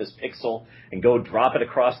pick up this pixel and go drop it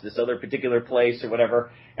across this other particular place or whatever.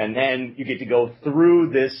 And then you get to go through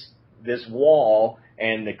this wall,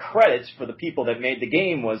 and the credits for the people that made the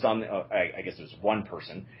game was on, I guess it was one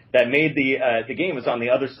person that made the game was on the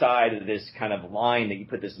other side of this kind of line that you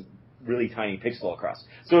put this really tiny pixel across.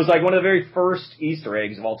 So it was like one of the very first Easter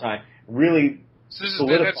eggs of all time, really. So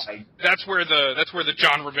that's where the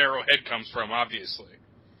John Romero head comes from, obviously.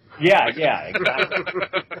 Yeah, exactly.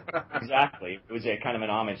 Exactly. It was a kind of an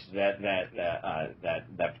homage to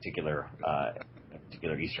that particular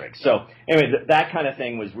Easter egg. So anyway, that kind of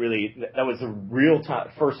thing was really, that was the real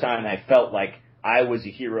first time I felt like I was a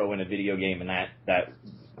hero in a video game, and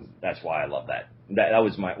that's why I love that. That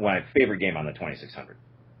was my favorite game on the 2600.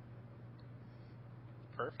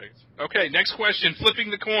 Perfect. Okay, next question.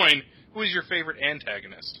 Flipping the coin. Who is your favorite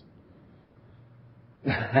antagonist?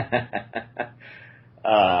 I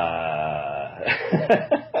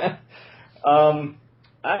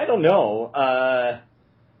don't know.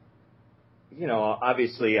 You know,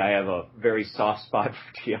 obviously I have a very soft spot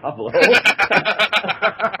for Diablo.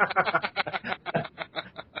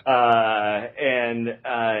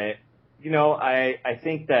 You know, I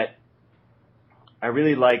think that I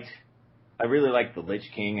really liked the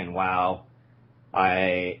Lich King and WoW.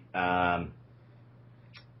 I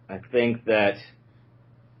think that,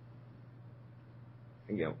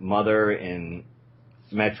 you know, Mother in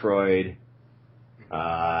Metroid.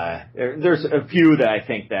 There's a few that I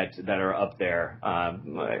think that are up there.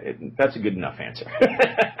 That's a good enough answer.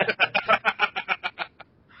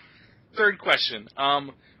 Third question.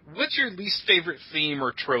 What's your least favorite theme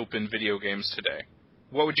or trope in video games today?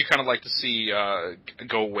 What would you kind of like to see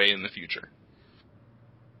go away in the future?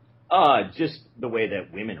 Just the way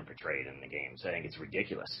that women are portrayed in the games. I think it's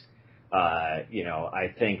ridiculous. You know, I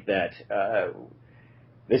think that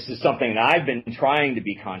this is something that I've been trying to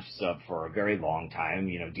be conscious of for a very long time.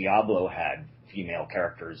 You know, Diablo had female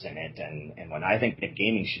characters in it, and when I think that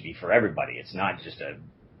gaming should be for everybody, it's not just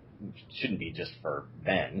shouldn't be just for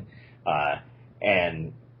men.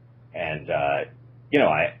 You know,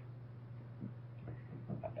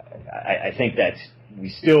 I think that we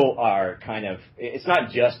still are kind of, it's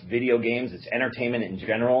not just video games, it's entertainment in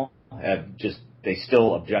general. They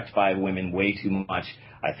still objectify women way too much.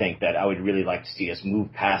 I think that I would really like to see us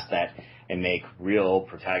move past that and make real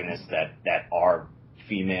protagonists that are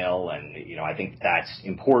female, and, you know, I think that's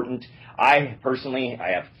important. I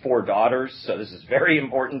have 4 daughters, so this is very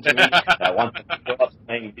important to me. I want them to grow up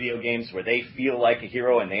playing video games where they feel like a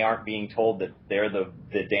hero and they aren't being told that they're the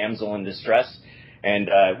damsel in distress. And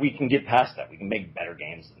we can get past that. We can make better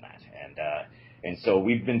games than that. And so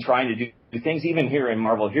we've been trying to do things even here in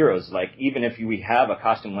Marvel Heroes, like even if we have a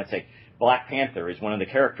costume, let's say Black Panther is one of the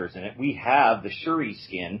characters in it, we have the Shuri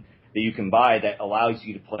skin that you can buy that allows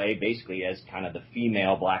you to play basically as kind of the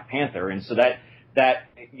female Black Panther. And so that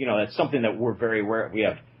that's something that we're very aware of. We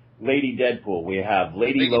have Lady Deadpool, we have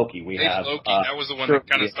Lady Loki, we have Loki. That was the one that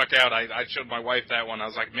kind of stuck out. I showed my wife that one. I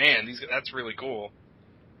was like, man, that's really cool.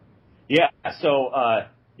 Yeah, so I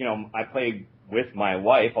play with my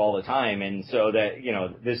wife all the time, and so that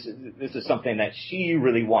this is something that she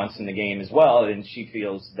really wants in the game as well, and she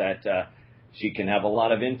feels that she can have a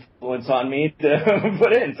lot of influence on me to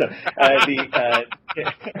put in. So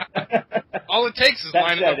all it takes is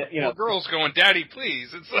lining up four girls going, "Daddy,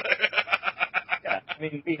 please." It's like yeah, I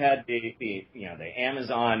mean, we had the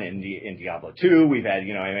Amazon in Diablo 2. We've had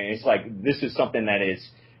it's like this is something that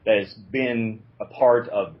has been a part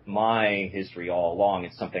of my history all along.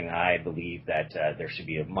 It's something that I believe that there should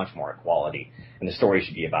be a much more equality, and the story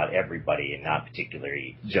should be about everybody and not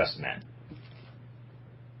particularly just men.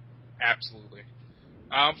 Absolutely.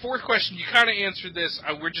 Fourth question, you kind of answered this.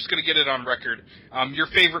 We're just going to get it on record. Your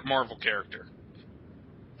favorite Marvel character?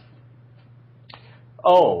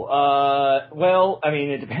 Well, I mean,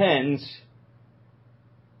 it depends.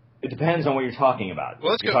 It depends on what you're talking about.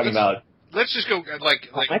 Well, let's just go like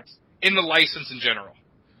in the license in general.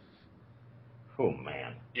 Oh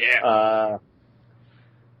man. Yeah.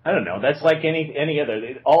 I don't know. That's like any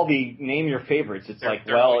other. All the name your favorites. It's it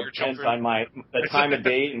depends on the time of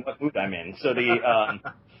day and what mood I'm in. So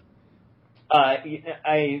I've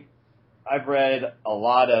read a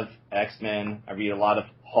lot of X-Men. I read a lot of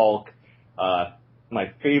Hulk. My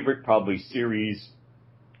favorite probably series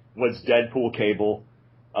was Deadpool Cable.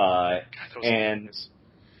 And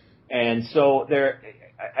so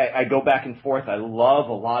I go back and forth. I love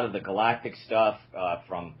a lot of the galactic stuff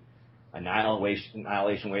from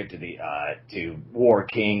Annihilation Wave to War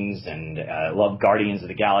Kings, and I love Guardians of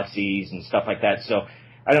the Galaxies and stuff like that. So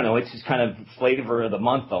I don't know. It's just kind of flavor of the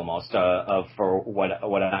month almost for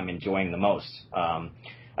what I'm enjoying the most.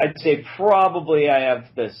 I'd say probably I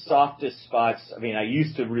have the softest spots. I mean, I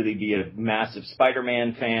used to really be a massive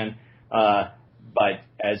Spider-Man fan. But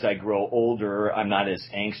as I grow older, I'm not as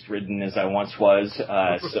angst-ridden as I once was.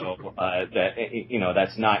 That's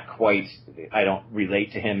not quite. I don't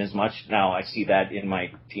relate to him as much now. I see that in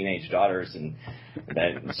my teenage daughters, and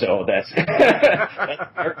that's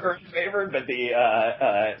their current favorite. But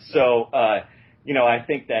I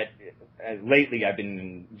think that lately I've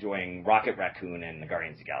been enjoying Rocket Raccoon and the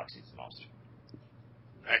Guardians of the Galaxy the most.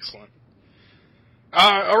 Excellent.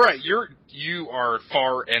 All right, you are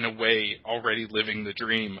far and away already living the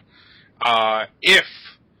dream. If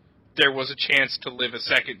there was a chance to live a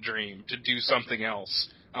second dream, to do something else,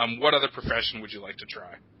 what other profession would you like to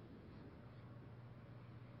try?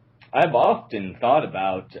 I've often thought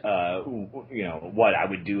about, what I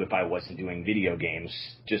would do if I wasn't doing video games,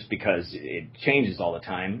 just because it changes all the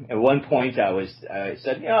time. At one point, I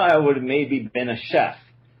said, I would have maybe been a chef.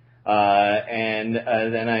 And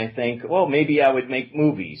then I think, well, maybe I would make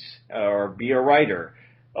movies, or be a writer,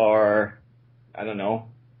 or, I don't know,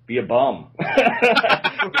 be a bum.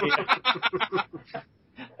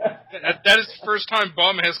 That is the first time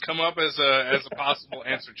bum has come up as a possible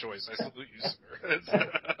answer choice. I salute you, sir.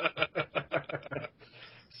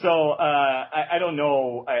 So, I don't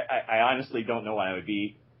know. I honestly don't know what I would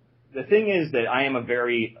be. The thing is that I am a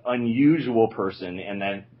very unusual person, and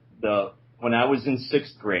that when I was in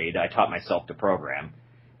 6th grade, I taught myself to program,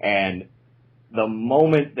 and the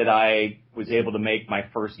moment that I was able to make my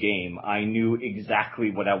first game, I knew exactly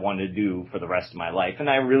what I wanted to do for the rest of my life, and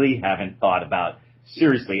I really haven't thought about,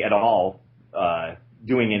 seriously at all,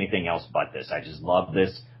 doing anything else but this. I just love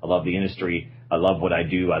this. I love the industry. I love what I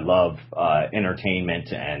do. I love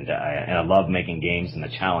entertainment, and I love making games and the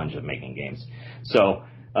challenge of making games. So,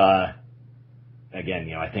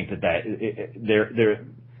 again, I think that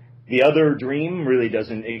the other dream really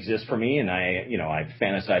doesn't exist for me, and I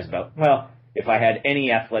fantasize about, well, if I had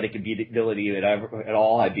any athletic ability at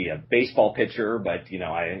all, I'd be a baseball pitcher, but,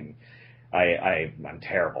 I'm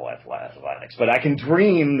terrible at athletics. But I can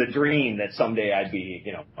dream the dream that someday I'd be,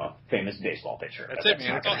 a famous baseball pitcher. That's it,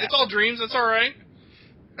 man. It's all dreams. That's all right.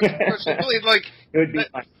 It would be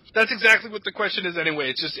fun. That's exactly what the question is anyway.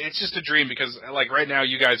 It's just a dream, because, like, right now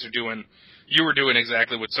you guys you were doing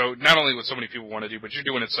exactly not only what so many people want to do, but you're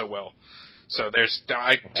doing it so well. So to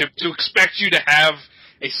expect you to have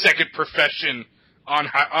a second profession on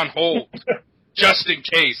hold just in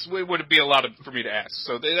case would be a lot for me to ask.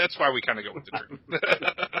 So that's why we kind of go with the dream.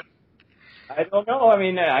 I don't know. I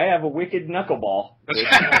mean, I have a wicked knuckleball.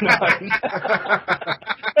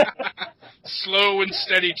 Slow and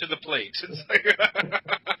steady to the plate.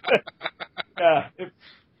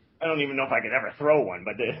 throw one,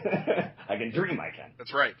 but I can dream I can.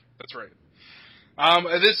 That's right.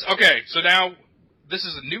 So now this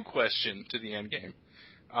is a new question to the end game.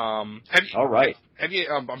 All right. Have you?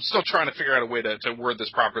 I'm still trying to figure out a way to word this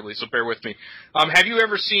properly, so bear with me. Have you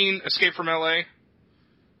ever seen Escape from L.A.?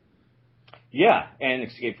 Yeah, and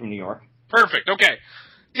Escape from New York. Perfect. Okay.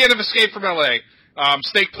 At the end of Escape from L.A.,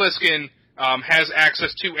 Snake Plissken has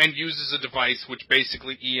access to and uses a device which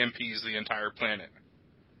basically EMPs the entire planet.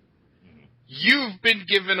 You've been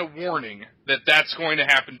given a warning that that's going to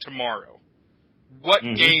happen tomorrow. What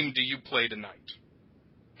game do you play tonight?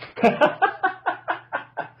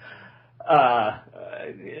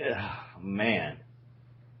 Man.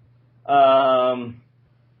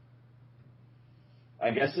 I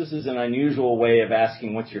guess this is an unusual way of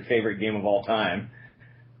asking what's your favorite game of all time.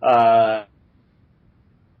 I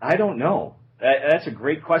don't know. That's a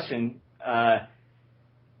great question. I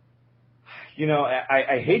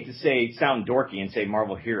hate to sound dorky and say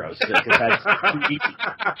Marvel Heroes, because that's too easy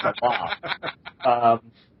to pull off.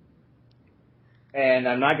 And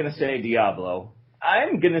I'm not going to say Diablo.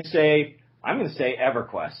 I'm going to say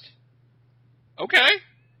EverQuest. Okay.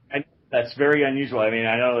 And that's very unusual. I mean,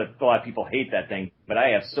 I know that a lot of people hate that thing, but I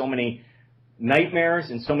have so many nightmares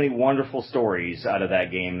and so many wonderful stories out of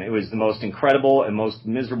that game. It was the most incredible and most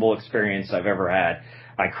miserable experience I've ever had.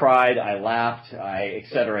 I cried, I laughed, et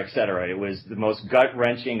cetera, et cetera. It was the most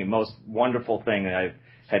gut-wrenching and most wonderful thing that I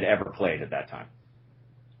had ever played at that time.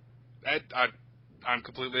 I'm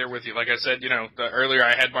completely there with you. Like I said, earlier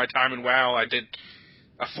I had my time in WoW. I did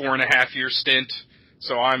a 4.5-year stint,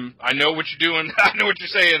 so I know what you're doing. I know what you're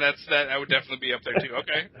saying. That would definitely be up there too.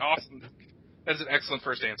 Okay, awesome. That's an excellent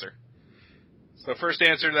first answer. So first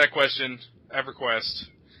answer to that question, EverQuest,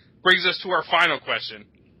 brings us to our final question.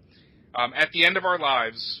 At the end of our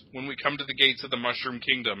lives, when we come to the gates of the Mushroom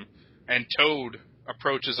Kingdom, and Toad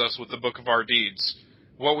approaches us with the Book of Our Deeds,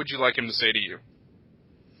 what would you like him to say to you?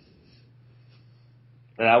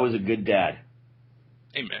 That I was a good dad.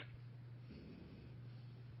 Amen.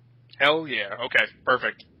 Hell yeah. Okay,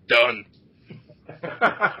 perfect. Done.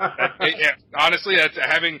 Yeah, honestly, that's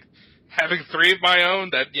having 3 of my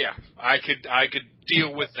own. I could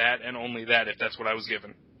deal with that and only that if that's what I was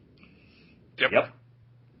given. Yep.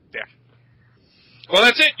 Yeah. Well,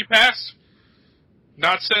 that's it. You pass.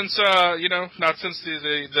 Not since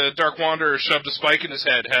the Dark Wanderer shoved a spike in his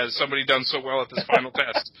head has somebody done so well at this final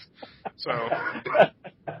test. So.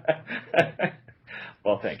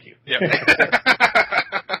 Well, thank you. Yep.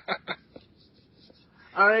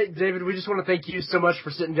 All right, David, we just want to thank you so much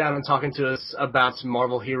for sitting down and talking to us about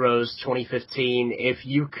Marvel Heroes 2015. If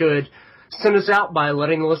you could send us out by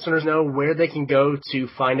letting the listeners know where they can go to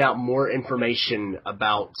find out more information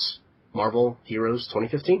about Marvel Heroes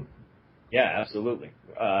 2015. Yeah, absolutely.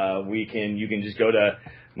 You can just go to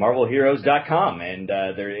marvelheroes.com and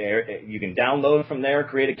you can download from there,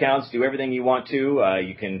 create accounts, do everything you want to.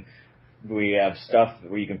 We have stuff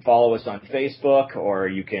where you can follow us on Facebook, or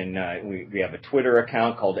you can. We have a Twitter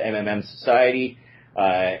account called MMM Society,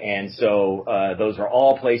 and so those are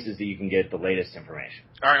all places that you can get the latest information.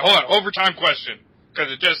 All right, hold on. Overtime question,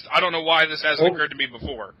 because I don't know why this hasn't occurred to me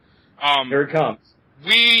before. Here it comes.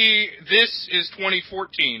 This is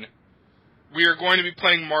 2014. We are going to be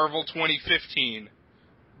playing Marvel 2015.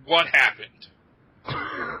 What happened?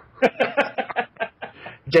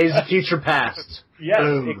 Days of Future Past. Yes,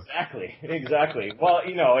 Boom. Exactly. Well,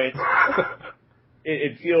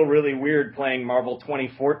 it'd feel really weird playing Marvel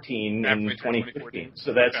 2014 in 2015.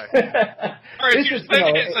 So that's okay. All right.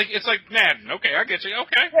 It's like Madden. Okay, I get you.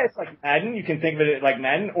 Okay. Yeah, it's like Madden. You can think of it like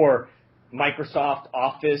Madden or Microsoft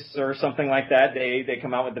Office or something like that. They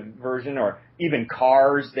come out with the version, or even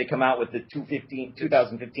Cars. They come out with the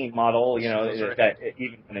 2015 model.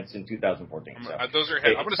 Even when it's in 2014. Those are.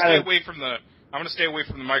 I'm going to stay away from the. I'm going to stay away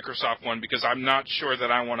from the Microsoft one because I'm not sure that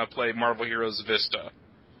I want to play Marvel Heroes Vista.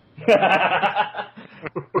 We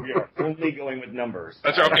are only going with numbers.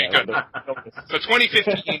 That's okay, good. So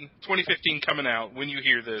 2015 coming out. When you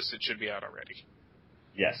hear this, it should be out already.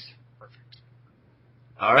 Yes. Perfect.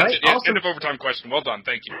 All right. Awesome. End of overtime question. Well done.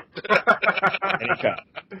 Thank you. Anytime.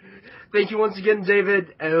 Thank you once again,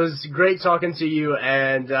 David. It was great talking to you,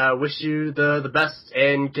 and wish you the best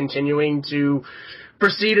in continuing to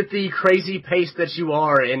proceed at the crazy pace that you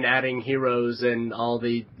are in adding heroes and all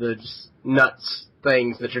the just nuts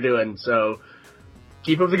things that you're doing. So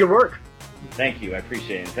keep up the good work. Thank you. I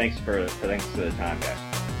appreciate it. Thanks for the time, guys.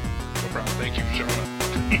 No problem. Thank you for showing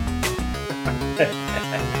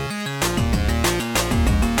up.